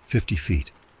 sir. 50 feet.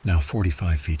 Now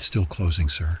 45 feet, still closing,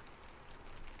 sir.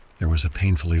 There was a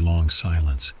painfully long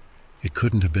silence. It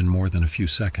couldn't have been more than a few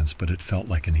seconds, but it felt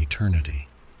like an eternity.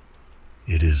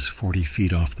 It is 40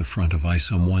 feet off the front of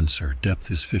ISOM 1, sir.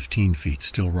 Depth is 15 feet,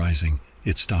 still rising.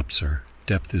 It stopped, sir.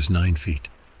 Depth is 9 feet.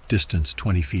 Distance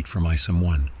 20 feet from ISOM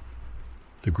 1.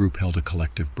 The group held a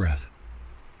collective breath.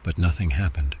 But nothing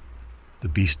happened. The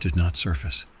beast did not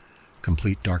surface.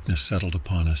 Complete darkness settled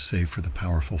upon us, save for the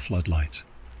powerful floodlights.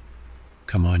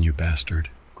 Come on, you bastard,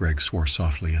 Greg swore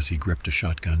softly as he gripped a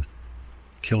shotgun.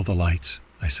 Kill the lights,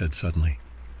 I said suddenly.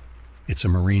 It's a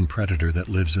marine predator that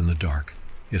lives in the dark.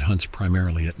 It hunts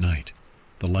primarily at night.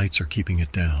 The lights are keeping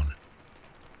it down.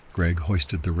 Greg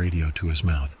hoisted the radio to his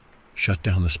mouth. Shut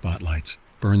down the spotlights.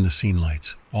 Burn the scene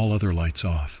lights. All other lights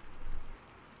off.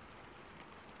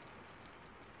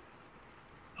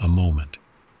 A moment.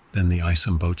 Then the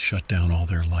ISOM boats shut down all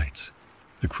their lights.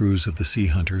 The crews of the Sea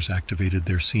Hunters activated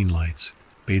their scene lights,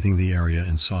 bathing the area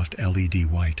in soft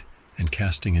LED white and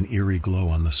casting an eerie glow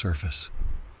on the surface.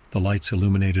 The lights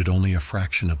illuminated only a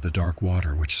fraction of the dark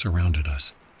water which surrounded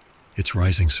us. It's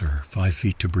rising, sir, 5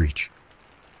 feet to breach.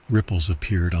 Ripples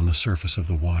appeared on the surface of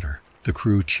the water. The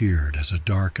crew cheered as a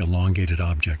dark, elongated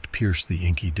object pierced the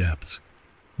inky depths.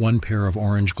 One pair of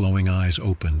orange glowing eyes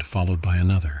opened, followed by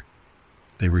another.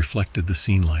 They reflected the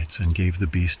scene lights and gave the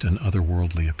beast an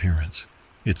otherworldly appearance.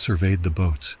 It surveyed the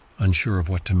boats, unsure of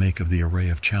what to make of the array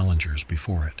of challengers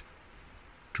before it.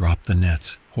 Drop the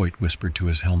nets, Hoyt whispered to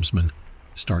his helmsman.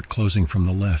 Start closing from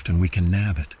the left and we can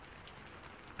nab it.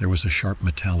 There was a sharp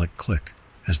metallic click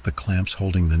as the clamps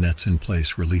holding the nets in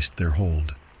place released their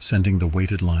hold, sending the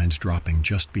weighted lines dropping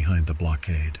just behind the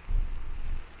blockade.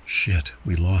 Shit,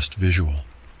 we lost visual.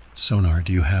 Sonar,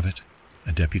 do you have it?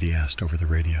 A deputy asked over the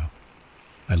radio.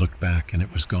 I looked back and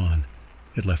it was gone.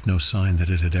 It left no sign that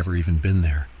it had ever even been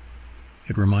there.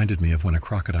 It reminded me of when a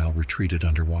crocodile retreated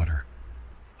underwater.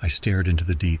 I stared into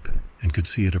the deep and could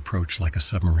see it approach like a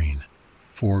submarine,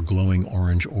 4 glowing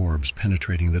orange orbs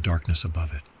penetrating the darkness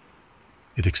above it.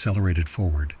 It accelerated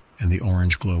forward and the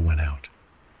orange glow went out.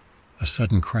 A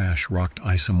sudden crash rocked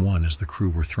ISOM 1 as the crew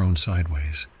were thrown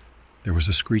sideways. There was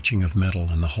a screeching of metal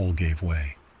and the hull gave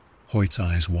way. Hoyt's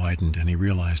eyes widened and he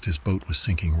realized his boat was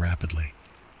sinking rapidly.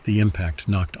 The impact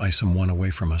knocked ISOM 1 away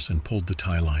from us and pulled the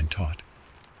tie line taut.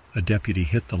 A deputy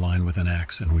hit the line with an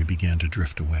axe and we began to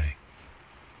drift away.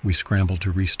 We scrambled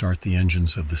to restart the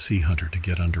engines of the Sea Hunter to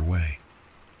get underway.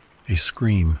 A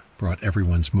scream brought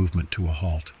everyone's movement to a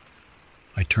halt.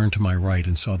 I turned to my right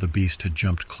and saw the beast had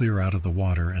jumped clear out of the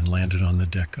water and landed on the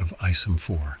deck of ISOM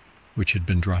 4, which had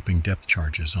been dropping depth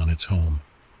charges on its home.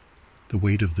 The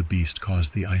weight of the beast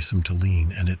caused the ISOM to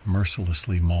lean and it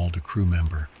mercilessly mauled a crew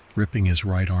member, ripping his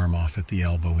right arm off at the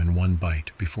elbow in one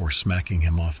bite before smacking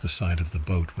him off the side of the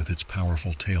boat with its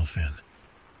powerful tail fin.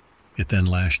 It then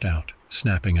lashed out,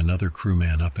 snapping another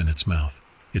crewman up in its mouth.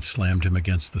 It slammed him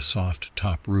against the soft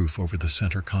top roof over the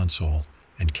center console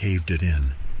and caved it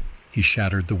in. He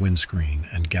shattered the windscreen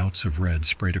and gouts of red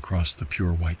sprayed across the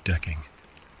pure white decking.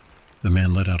 The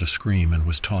man let out a scream and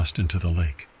was tossed into the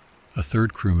lake. A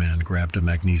third crewman grabbed a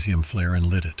magnesium flare and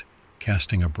lit it,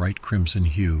 casting a bright crimson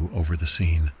hue over the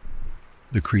scene.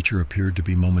 The creature appeared to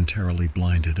be momentarily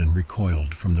blinded and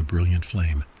recoiled from the brilliant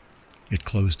flame. It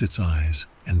closed its eyes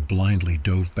and blindly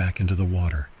dove back into the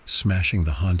water, smashing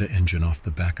the Honda engine off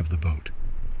the back of the boat.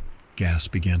 Gas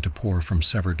began to pour from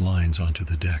severed lines onto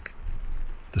the deck.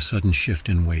 The sudden shift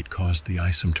in weight caused the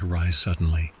ISOM to rise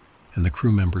suddenly, and the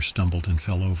crew member stumbled and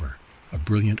fell over. A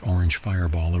brilliant orange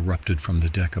fireball erupted from the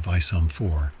deck of ISOM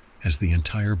 4 as the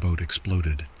entire boat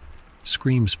exploded.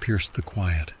 Screams pierced the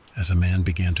quiet as a man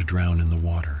began to drown in the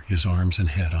water, his arms and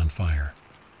head on fire.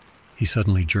 He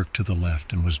suddenly jerked to the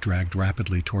left and was dragged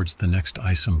rapidly towards the next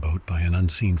ISOM boat by an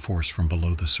unseen force from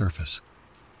below the surface.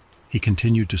 He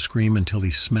continued to scream until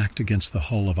he smacked against the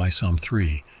hull of ISOM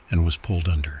 3 and was pulled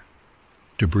under.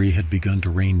 Debris had begun to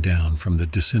rain down from the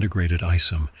disintegrated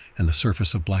ISOM, and the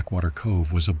surface of Blackwater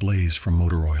Cove was ablaze from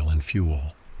motor oil and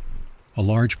fuel. A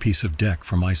large piece of deck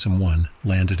from ISOM 1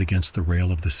 landed against the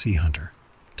rail of the Sea Hunter,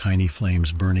 tiny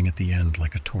flames burning at the end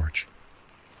like a torch.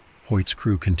 Hoyt's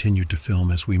crew continued to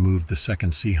film as we moved the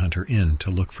second Sea Hunter in to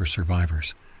look for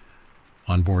survivors.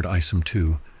 On board ISOM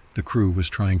 2, the crew was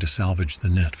trying to salvage the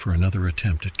net for another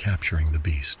attempt at capturing the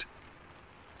beast.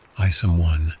 ISOM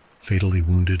 1, fatally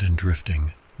wounded and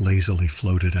drifting, lazily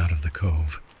floated out of the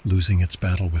cove, losing its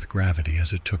battle with gravity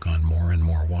as it took on more and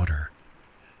more water.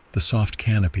 The soft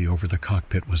canopy over the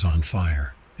cockpit was on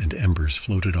fire, and embers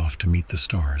floated off to meet the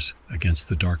stars against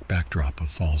the dark backdrop of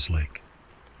Falls Lake.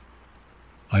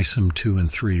 ISOM 2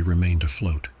 and 3 remained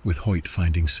afloat, with Hoyt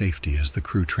finding safety as the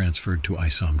crew transferred to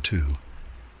ISOM 2.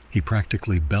 He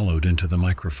practically bellowed into the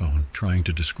microphone, trying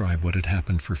to describe what had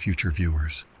happened for future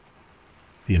viewers.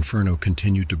 The inferno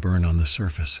continued to burn on the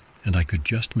surface, and I could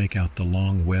just make out the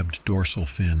long webbed dorsal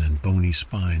fin and bony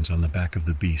spines on the back of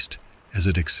the beast. As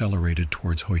it accelerated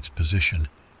towards Hoyt's position,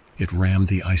 it rammed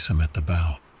the ISOM at the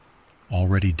bow.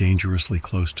 Already dangerously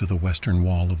close to the western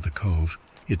wall of the cove,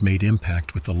 it made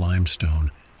impact with the limestone,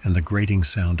 and the grating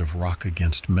sound of rock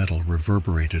against metal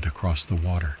reverberated across the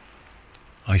water.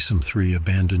 ISOM 3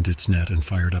 abandoned its net and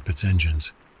fired up its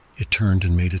engines. It turned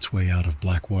and made its way out of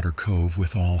Blackwater Cove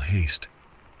with all haste.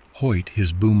 Hoyt,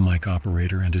 his boom mic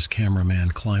operator, and his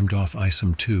cameraman climbed off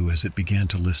ISOM 2 as it began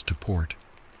to list to port.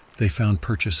 They found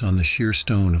purchase on the sheer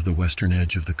stone of the western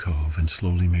edge of the cove and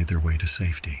slowly made their way to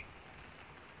safety.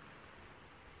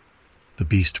 The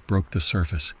beast broke the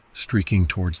surface, streaking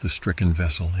towards the stricken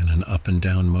vessel in an up and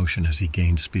down motion as he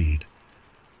gained speed.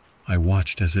 I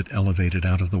watched as it elevated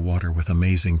out of the water with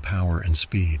amazing power and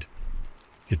speed.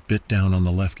 It bit down on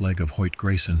the left leg of Hoyt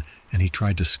Grayson, and he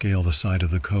tried to scale the side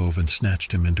of the cove and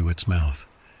snatched him into its mouth.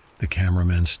 The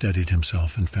cameraman steadied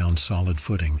himself and found solid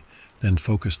footing, then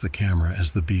focused the camera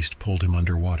as the beast pulled him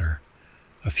underwater.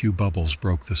 A few bubbles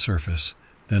broke the surface,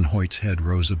 then Hoyt's head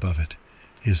rose above it.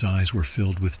 His eyes were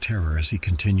filled with terror as he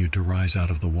continued to rise out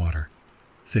of the water.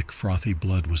 Thick, frothy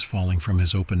blood was falling from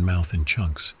his open mouth in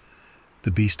chunks.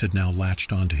 The beast had now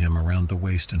latched onto him around the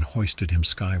waist and hoisted him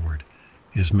skyward.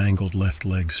 His mangled left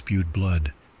leg spewed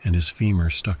blood, and his femur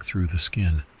stuck through the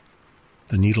skin.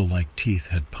 The needle-like teeth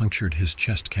had punctured his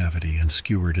chest cavity and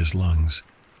skewered his lungs.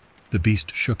 The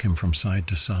beast shook him from side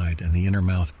to side, and the inner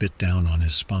mouth bit down on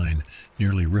his spine,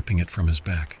 nearly ripping it from his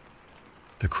back.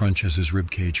 The crunch as his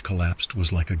ribcage collapsed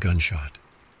was like a gunshot.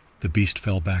 The beast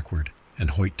fell backward, and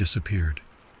Hoyt disappeared.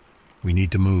 "We need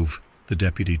to move," the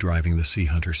deputy driving the Sea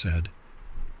Hunter said.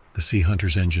 The Sea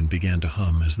Hunter's engine began to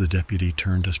hum as the deputy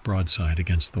turned us broadside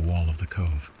against the wall of the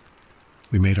cove.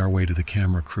 We made our way to the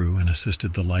camera crew and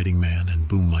assisted the lighting man and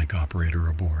boom mic operator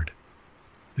aboard.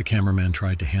 The cameraman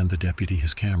tried to hand the deputy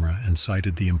his camera and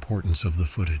cited the importance of the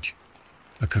footage.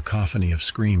 A cacophony of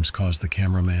screams caused the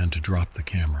cameraman to drop the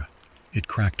camera. It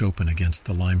cracked open against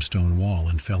the limestone wall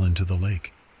and fell into the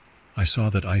lake. I saw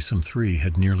that ISOM 3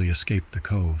 had nearly escaped the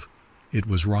cove. It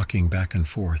was rocking back and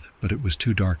forth, but it was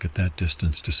too dark at that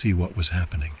distance to see what was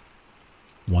happening.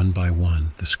 One by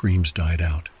one, the screams died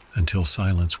out, until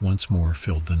silence once more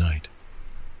filled the night.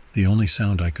 The only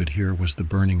sound I could hear was the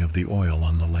burning of the oil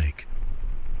on the lake.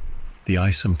 The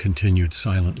ISOM continued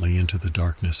silently into the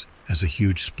darkness as a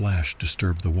huge splash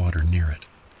disturbed the water near it.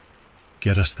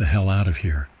 "Get us the hell out of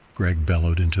here," Greg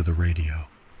bellowed into the radio.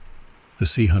 The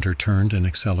Sea Hunter turned and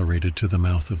accelerated to the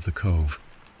mouth of the cove.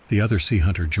 The other Sea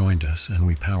Hunter joined us, and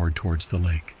we powered towards the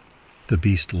lake. The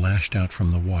beast lashed out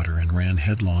from the water and ran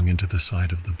headlong into the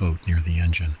side of the boat near the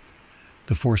engine.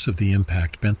 The force of the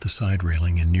impact bent the side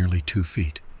railing in nearly 2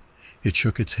 feet. It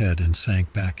shook its head and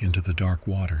sank back into the dark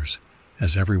waters,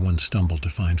 as everyone stumbled to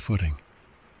find footing.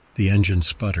 The engine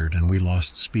sputtered and we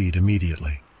lost speed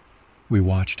immediately. We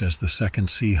watched as the second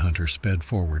Sea Hunter sped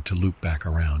forward to loop back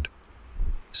around.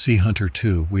 "Sea Hunter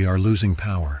 2, we are losing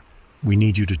power. We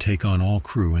need you to take on all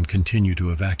crew and continue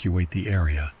to evacuate the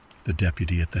area," the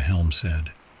deputy at the helm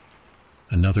said.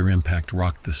 Another impact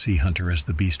rocked the Sea Hunter as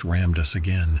the beast rammed us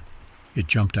again. It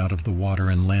jumped out of the water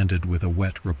and landed with a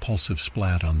wet, repulsive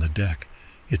splat on the deck,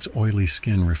 its oily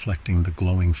skin reflecting the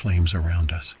glowing flames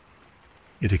around us.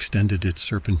 It extended its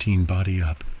serpentine body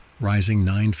up, rising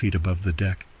 9 feet above the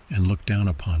deck, and looked down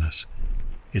upon us.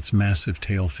 Its massive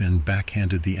tail fin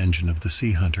backhanded the engine of the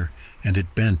Sea Hunter, and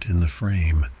it bent in the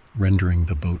frame, rendering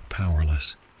the boat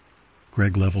powerless.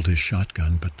 Greg leveled his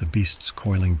shotgun, but the beast's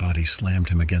coiling body slammed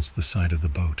him against the side of the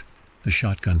boat. The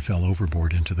shotgun fell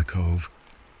overboard into the cove.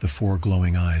 The 4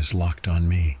 glowing eyes locked on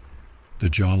me. The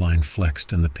jawline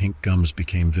flexed and the pink gums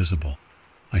became visible.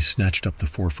 I snatched up the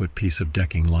 4-foot piece of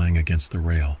decking lying against the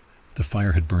rail. The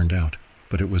fire had burned out,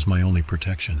 but it was my only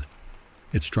protection.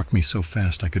 It struck me so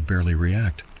fast I could barely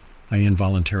react. I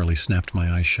involuntarily snapped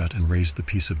my eyes shut and raised the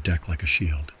piece of deck like a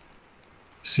shield.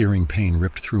 Searing pain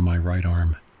ripped through my right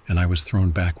arm, and I was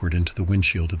thrown backward into the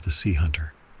windshield of the Sea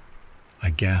Hunter. I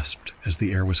gasped as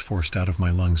the air was forced out of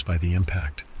my lungs by the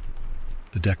impact.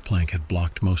 The deck plank had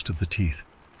blocked most of the teeth,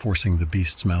 forcing the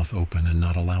beast's mouth open and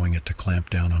not allowing it to clamp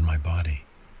down on my body.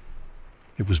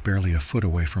 It was barely a foot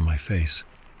away from my face,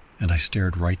 and I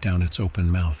stared right down its open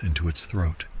mouth into its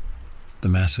throat. The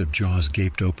massive jaws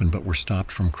gaped open but were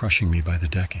stopped from crushing me by the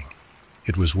decking.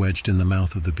 It was wedged in the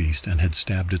mouth of the beast and had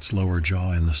stabbed its lower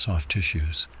jaw in the soft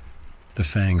tissues. The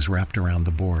fangs wrapped around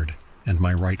the board, and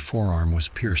my right forearm was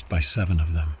pierced by 7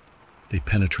 of them. They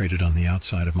penetrated on the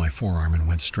outside of my forearm and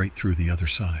went straight through the other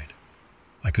side.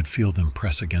 I could feel them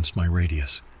press against my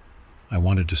radius. I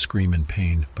wanted to scream in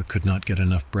pain, but could not get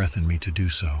enough breath in me to do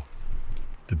so.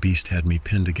 The beast had me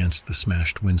pinned against the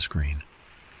smashed windscreen.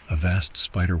 A vast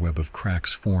spiderweb of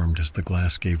cracks formed as the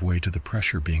glass gave way to the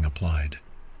pressure being applied.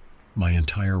 My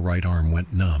entire right arm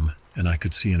went numb, and I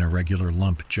could see an irregular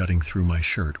lump jutting through my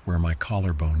shirt where my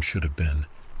collarbone should have been.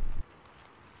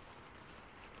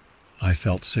 I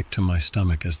felt sick to my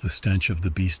stomach as the stench of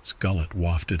the beast's gullet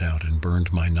wafted out and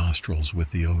burned my nostrils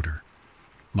with the odor.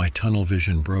 My tunnel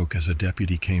vision broke as a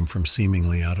deputy came from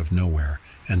seemingly out of nowhere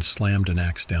and slammed an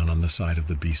axe down on the side of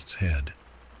the beast's head.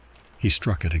 He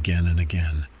struck it again and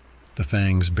again. The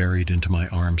fangs buried into my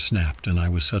arm snapped, and I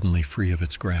was suddenly free of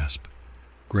its grasp.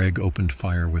 Greg opened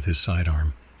fire with his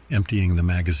sidearm, emptying the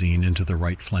magazine into the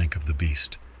right flank of the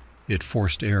beast. It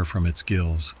forced air from its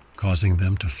gills, causing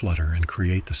them to flutter and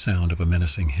create the sound of a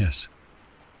menacing hiss.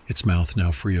 Its mouth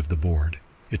now free of the board,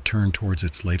 it turned towards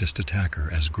its latest attacker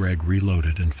as Greg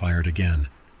reloaded and fired again,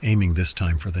 aiming this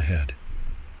time for the head.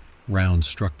 Rounds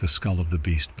struck the skull of the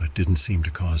beast but didn't seem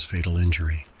to cause fatal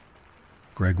injury.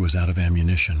 Greg was out of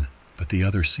ammunition, but the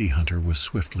other Sea Hunter was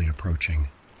swiftly approaching.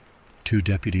 2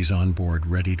 deputies on board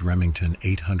readied Remington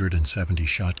 870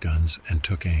 shotguns and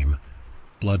took aim.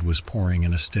 Blood was pouring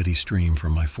in a steady stream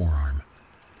from my forearm.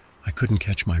 I couldn't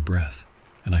catch my breath,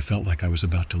 and I felt like I was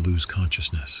about to lose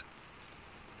consciousness.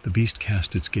 The beast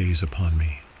cast its gaze upon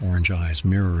me, orange eyes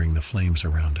mirroring the flames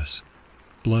around us.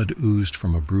 Blood oozed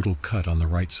from a brutal cut on the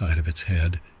right side of its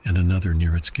head and another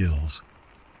near its gills.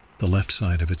 The left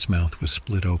side of its mouth was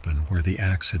split open where the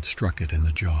axe had struck it in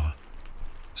the jaw.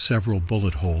 Several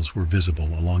bullet holes were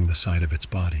visible along the side of its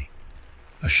body.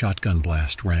 A shotgun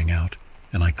blast rang out,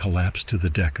 and I collapsed to the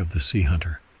deck of the Sea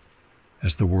Hunter.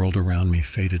 As the world around me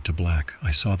faded to black,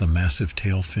 I saw the massive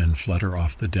tail fin flutter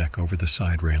off the deck over the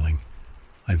side railing.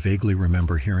 I vaguely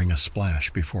remember hearing a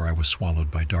splash before I was swallowed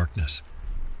by darkness.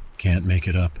 "Can't make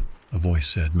it up," a voice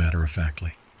said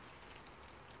matter-of-factly.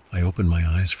 I opened my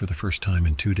eyes for the first time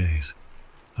in 2 days.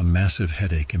 A massive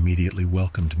headache immediately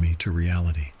welcomed me to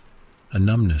reality. A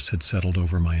numbness had settled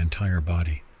over my entire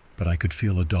body, but I could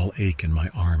feel a dull ache in my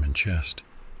arm and chest.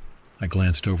 I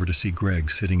glanced over to see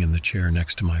Greg sitting in the chair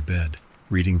next to my bed,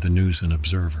 reading the News and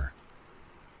Observer.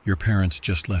 "Your parents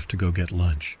just left to go get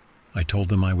lunch. I told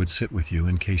them I would sit with you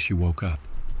in case you woke up."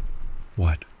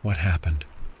 What happened?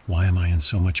 Why am I in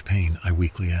so much pain?" I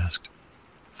weakly asked.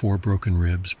 4 broken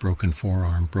ribs, broken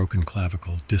forearm, broken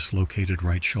clavicle, dislocated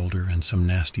right shoulder, and some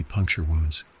nasty puncture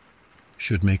wounds.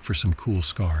 Should make for some cool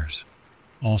scars.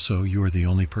 Also, you're the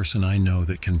only person I know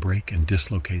that can break and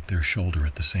dislocate their shoulder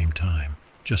at the same time.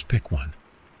 Just pick one."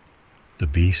 "The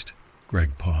beast?"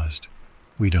 Greg paused.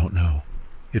 "We don't know.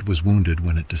 It was wounded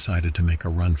when it decided to make a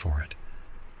run for it.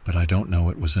 But I don't know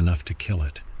it was enough to kill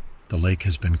it. The lake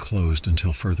has been closed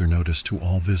until further notice to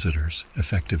all visitors,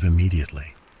 effective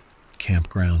immediately.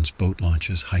 Campgrounds, boat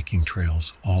launches, hiking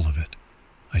trails, all of it."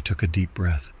 I took a deep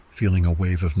breath, feeling a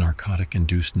wave of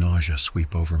narcotic-induced nausea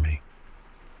sweep over me.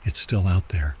 "It's still out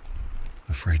there."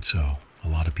 "Afraid so. A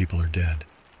lot of people are dead.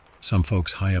 Some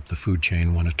folks high up the food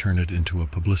chain want to turn it into a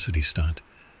publicity stunt,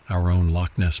 our own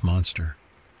Loch Ness Monster.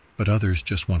 But others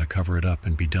just want to cover it up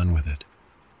and be done with it.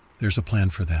 There's a plan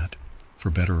for that, for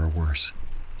better or worse.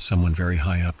 Someone very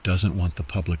high up doesn't want the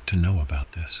public to know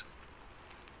about this."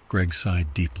 Greg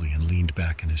sighed deeply and leaned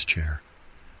back in his chair.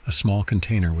 A small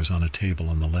container was on a table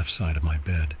on the left side of my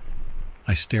bed.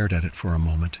 I stared at it for a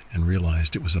moment and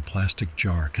realized it was a plastic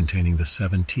jar containing the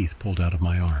 7 teeth pulled out of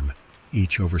my arm,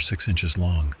 each over 6 inches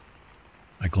long.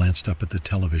 I glanced up at the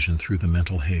television through the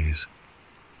mental haze.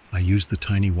 I used the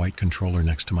tiny white controller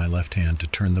next to my left hand to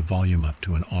turn the volume up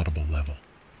to an audible level.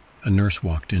 A nurse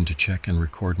walked in to check and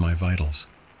record my vitals.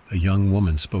 A young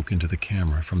woman spoke into the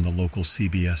camera from the local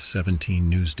CBS 17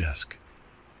 news desk.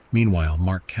 Meanwhile,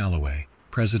 Mark Calloway,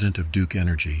 president of Duke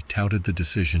Energy, touted the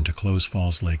decision to close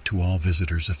Falls Lake to all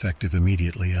visitors effective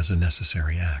immediately as a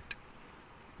necessary act.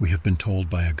 We have been told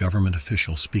by a government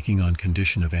official speaking on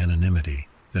condition of anonymity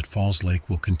that Falls Lake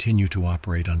will continue to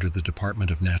operate under the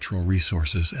Department of Natural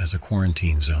Resources as a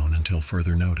quarantine zone until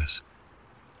further notice.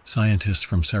 Scientists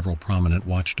from several prominent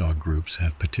watchdog groups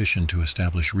have petitioned to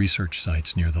establish research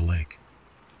sites near the lake.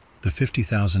 The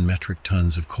 50,000 metric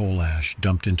tons of coal ash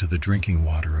dumped into the drinking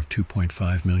water of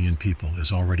 2.5 million people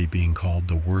is already being called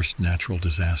the worst natural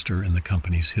disaster in the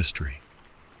company's history.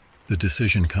 The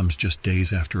decision comes just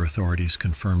days after authorities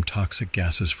confirmed toxic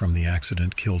gases from the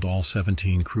accident killed all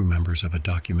 17 crew members of a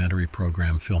documentary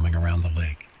program filming around the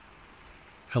lake.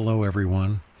 Hello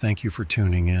everyone, thank you for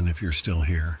tuning in if you're still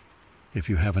here. If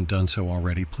you haven't done so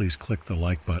already, please click the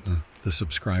like button, the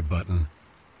subscribe button,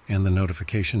 and the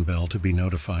notification bell to be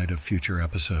notified of future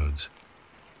episodes.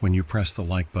 When you press the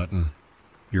like button,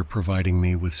 you're providing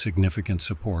me with significant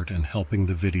support and helping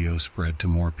the video spread to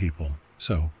more people.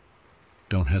 So,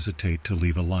 don't hesitate to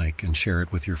leave a like and share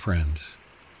it with your friends.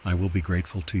 I will be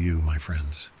grateful to you, my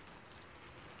friends.